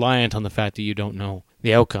very reliant on the fact that you don't know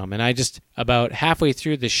the outcome. And I just, about halfway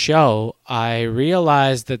through the show, I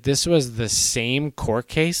realized that this was the same court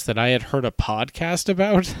case that I had heard a podcast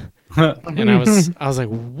about. And I was like,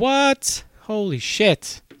 what? Holy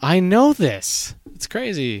shit, I know this. It's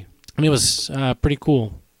crazy. And it was pretty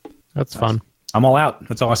cool. That's fun. I'm all out.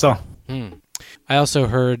 That's all I saw. I also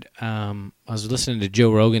heard, I was listening to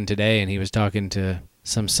Joe Rogan today, and he was talking to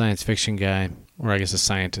some science fiction guy, or I guess a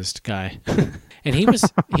scientist guy. And he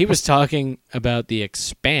was talking about The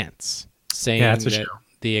Expanse, saying that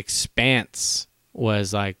The Expanse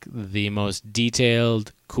was like the most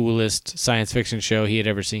detailed, coolest science fiction show he had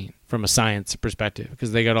ever seen from a science perspective,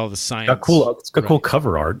 because they got all the science. It's got cool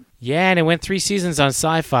cover art. Yeah, and it went 3 seasons on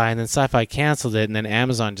Sci-Fi, and then Sci-Fi canceled it, and then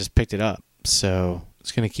Amazon just picked it up. So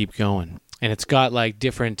it's going to keep going. And it's got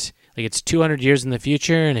different, it's 200 years in the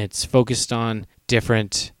future, and it's focused on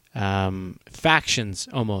different factions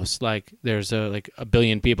almost. Like there's a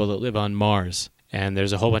billion people that live on Mars, and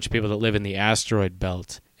there's a whole bunch of people that live in the asteroid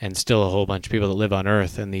belt, and still a whole bunch of people that live on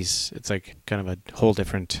Earth. And it's like kind of a whole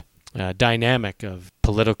different dynamic of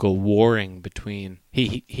political warring between.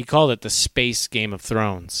 He called it the space Game of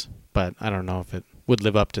Thrones, but I don't know if it would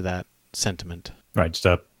live up to that sentiment. Right, just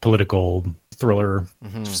a political thriller,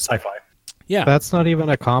 sci-fi. Yeah, that's not even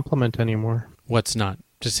a compliment anymore. What's not?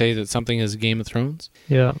 To say that something is Game of Thrones?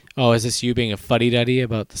 Yeah. Oh, is this you being a fuddy-duddy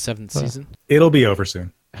about the 7th season? It'll be over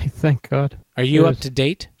soon. Thank God. Are you up to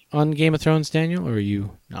date on Game of Thrones, Daniel, or are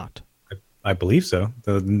you not? I believe so.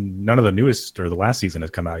 None of the newest or the last season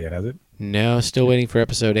has come out yet, has it? No, still waiting for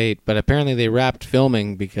episode 8. But apparently they wrapped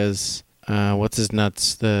filming because, what's his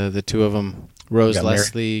nuts? The two of them, Rose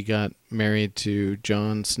Leslie got married to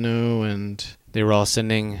Jon Snow, and they were all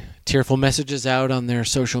sending tearful messages out on their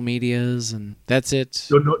social medias, and that's it.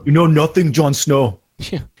 You know nothing, Jon Snow.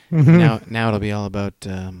 Yeah. Now it'll be all about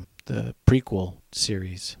the prequel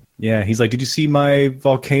series. Yeah, he's like, did you see my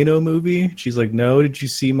volcano movie? She's like, no. Did you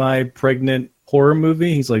see my pregnant horror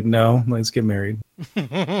movie? He's like, no. Let's get married.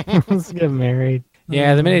 Let's get married.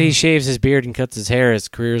 Yeah, the minute he shaves his beard and cuts his hair, his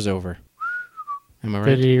career's over. Am I right?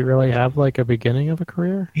 Did he really have a beginning of a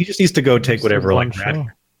career? He just needs to go take whatever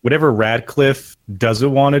whatever Radcliffe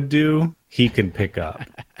doesn't want to do, he can pick up,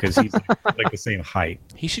 because he's the same height.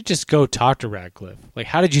 He should just go talk to Radcliffe.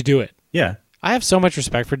 How did you do it? Yeah. I have so much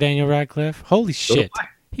respect for Daniel Radcliffe. Holy shit.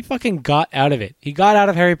 He fucking got out of it. He got out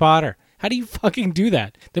of Harry Potter. How do you fucking do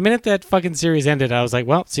that? The minute that fucking series ended, I was like,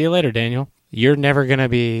 well, see you later, Daniel. You're never going to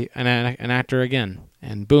be an actor again.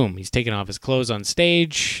 And boom, he's taking off his clothes on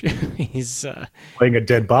stage. He's playing a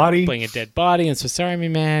dead body. And so sorry, me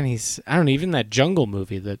man. Even that Jungle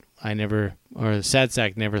movie that the Sad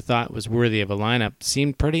Sack never thought was worthy of a lineup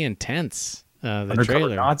seemed pretty intense. The Undercover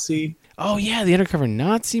trailer. Nazi. Oh yeah, the Undercover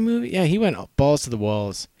Nazi movie. Yeah, he went balls to the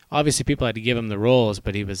walls. Obviously, people had to give him the roles,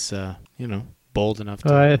 but he was, bold enough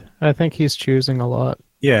to. I think he's choosing a lot.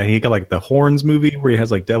 Yeah, he got the Horns movie where he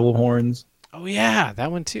has devil horns. Oh yeah,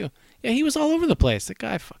 that one too. Yeah, he was all over the place. That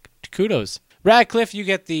guy, kudos. Radcliffe, you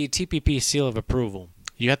get the TPP seal of approval.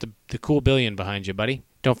 You got the cool billion behind you, buddy.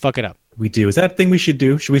 Don't fuck it up. We do. Is that a thing we should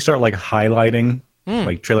do? Should we start highlighting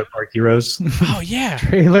Trailer Park Heroes? Oh yeah,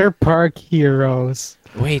 Trailer Park Heroes.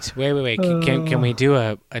 Wait. Can we do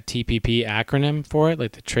a TPP acronym for it,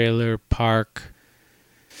 like the Trailer Park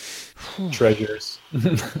treasures.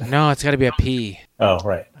 No, it's got to be a P. Oh,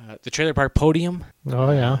 right. The Trailer Park Podium.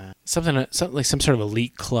 Oh yeah. Something like some sort of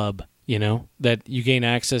elite club, that you gain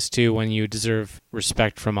access to when you deserve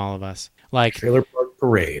respect from all of us. Like Trailer Park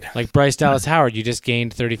Parade. Like Bryce Dallas Howard, you just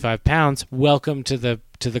gained 35 pounds. Welcome to the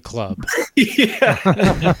club. Yeah.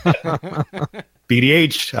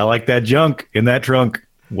 BDH, I like that junk in that trunk.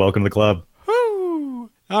 Welcome to the club. Woo!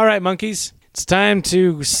 All right, monkeys. It's time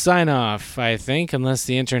to sign off, I think, unless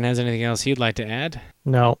the intern has anything else he'd like to add.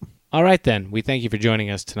 No. All right, then. We thank you for joining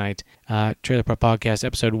us tonight. Trailer Park Podcast,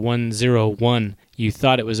 episode 101. You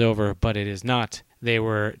thought it was over, but it is not. They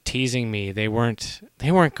were teasing me. They weren't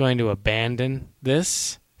going to abandon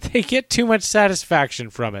this. They get too much satisfaction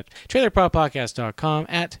from it. TrailerParkPodcast.com,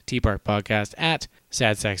 at TParkPodcast, at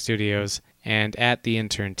Sad Sack Studios, and at the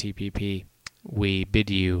intern TPP. We bid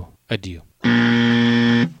you adieu.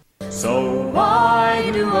 So why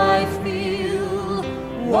do I feel?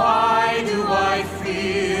 Why do I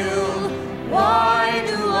feel? Why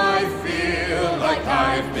do I feel like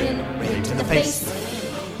I've been raped in the face?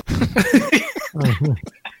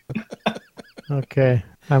 Okay,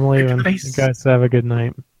 I'm leaving. You guys have a good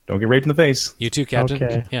night. Don't get raped in the face. You too, Captain.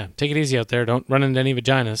 Okay. Yeah, take it easy out there. Don't run into any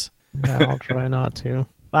vaginas. Yeah, I'll try not to.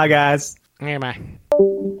 Bye, guys. Okay, bye.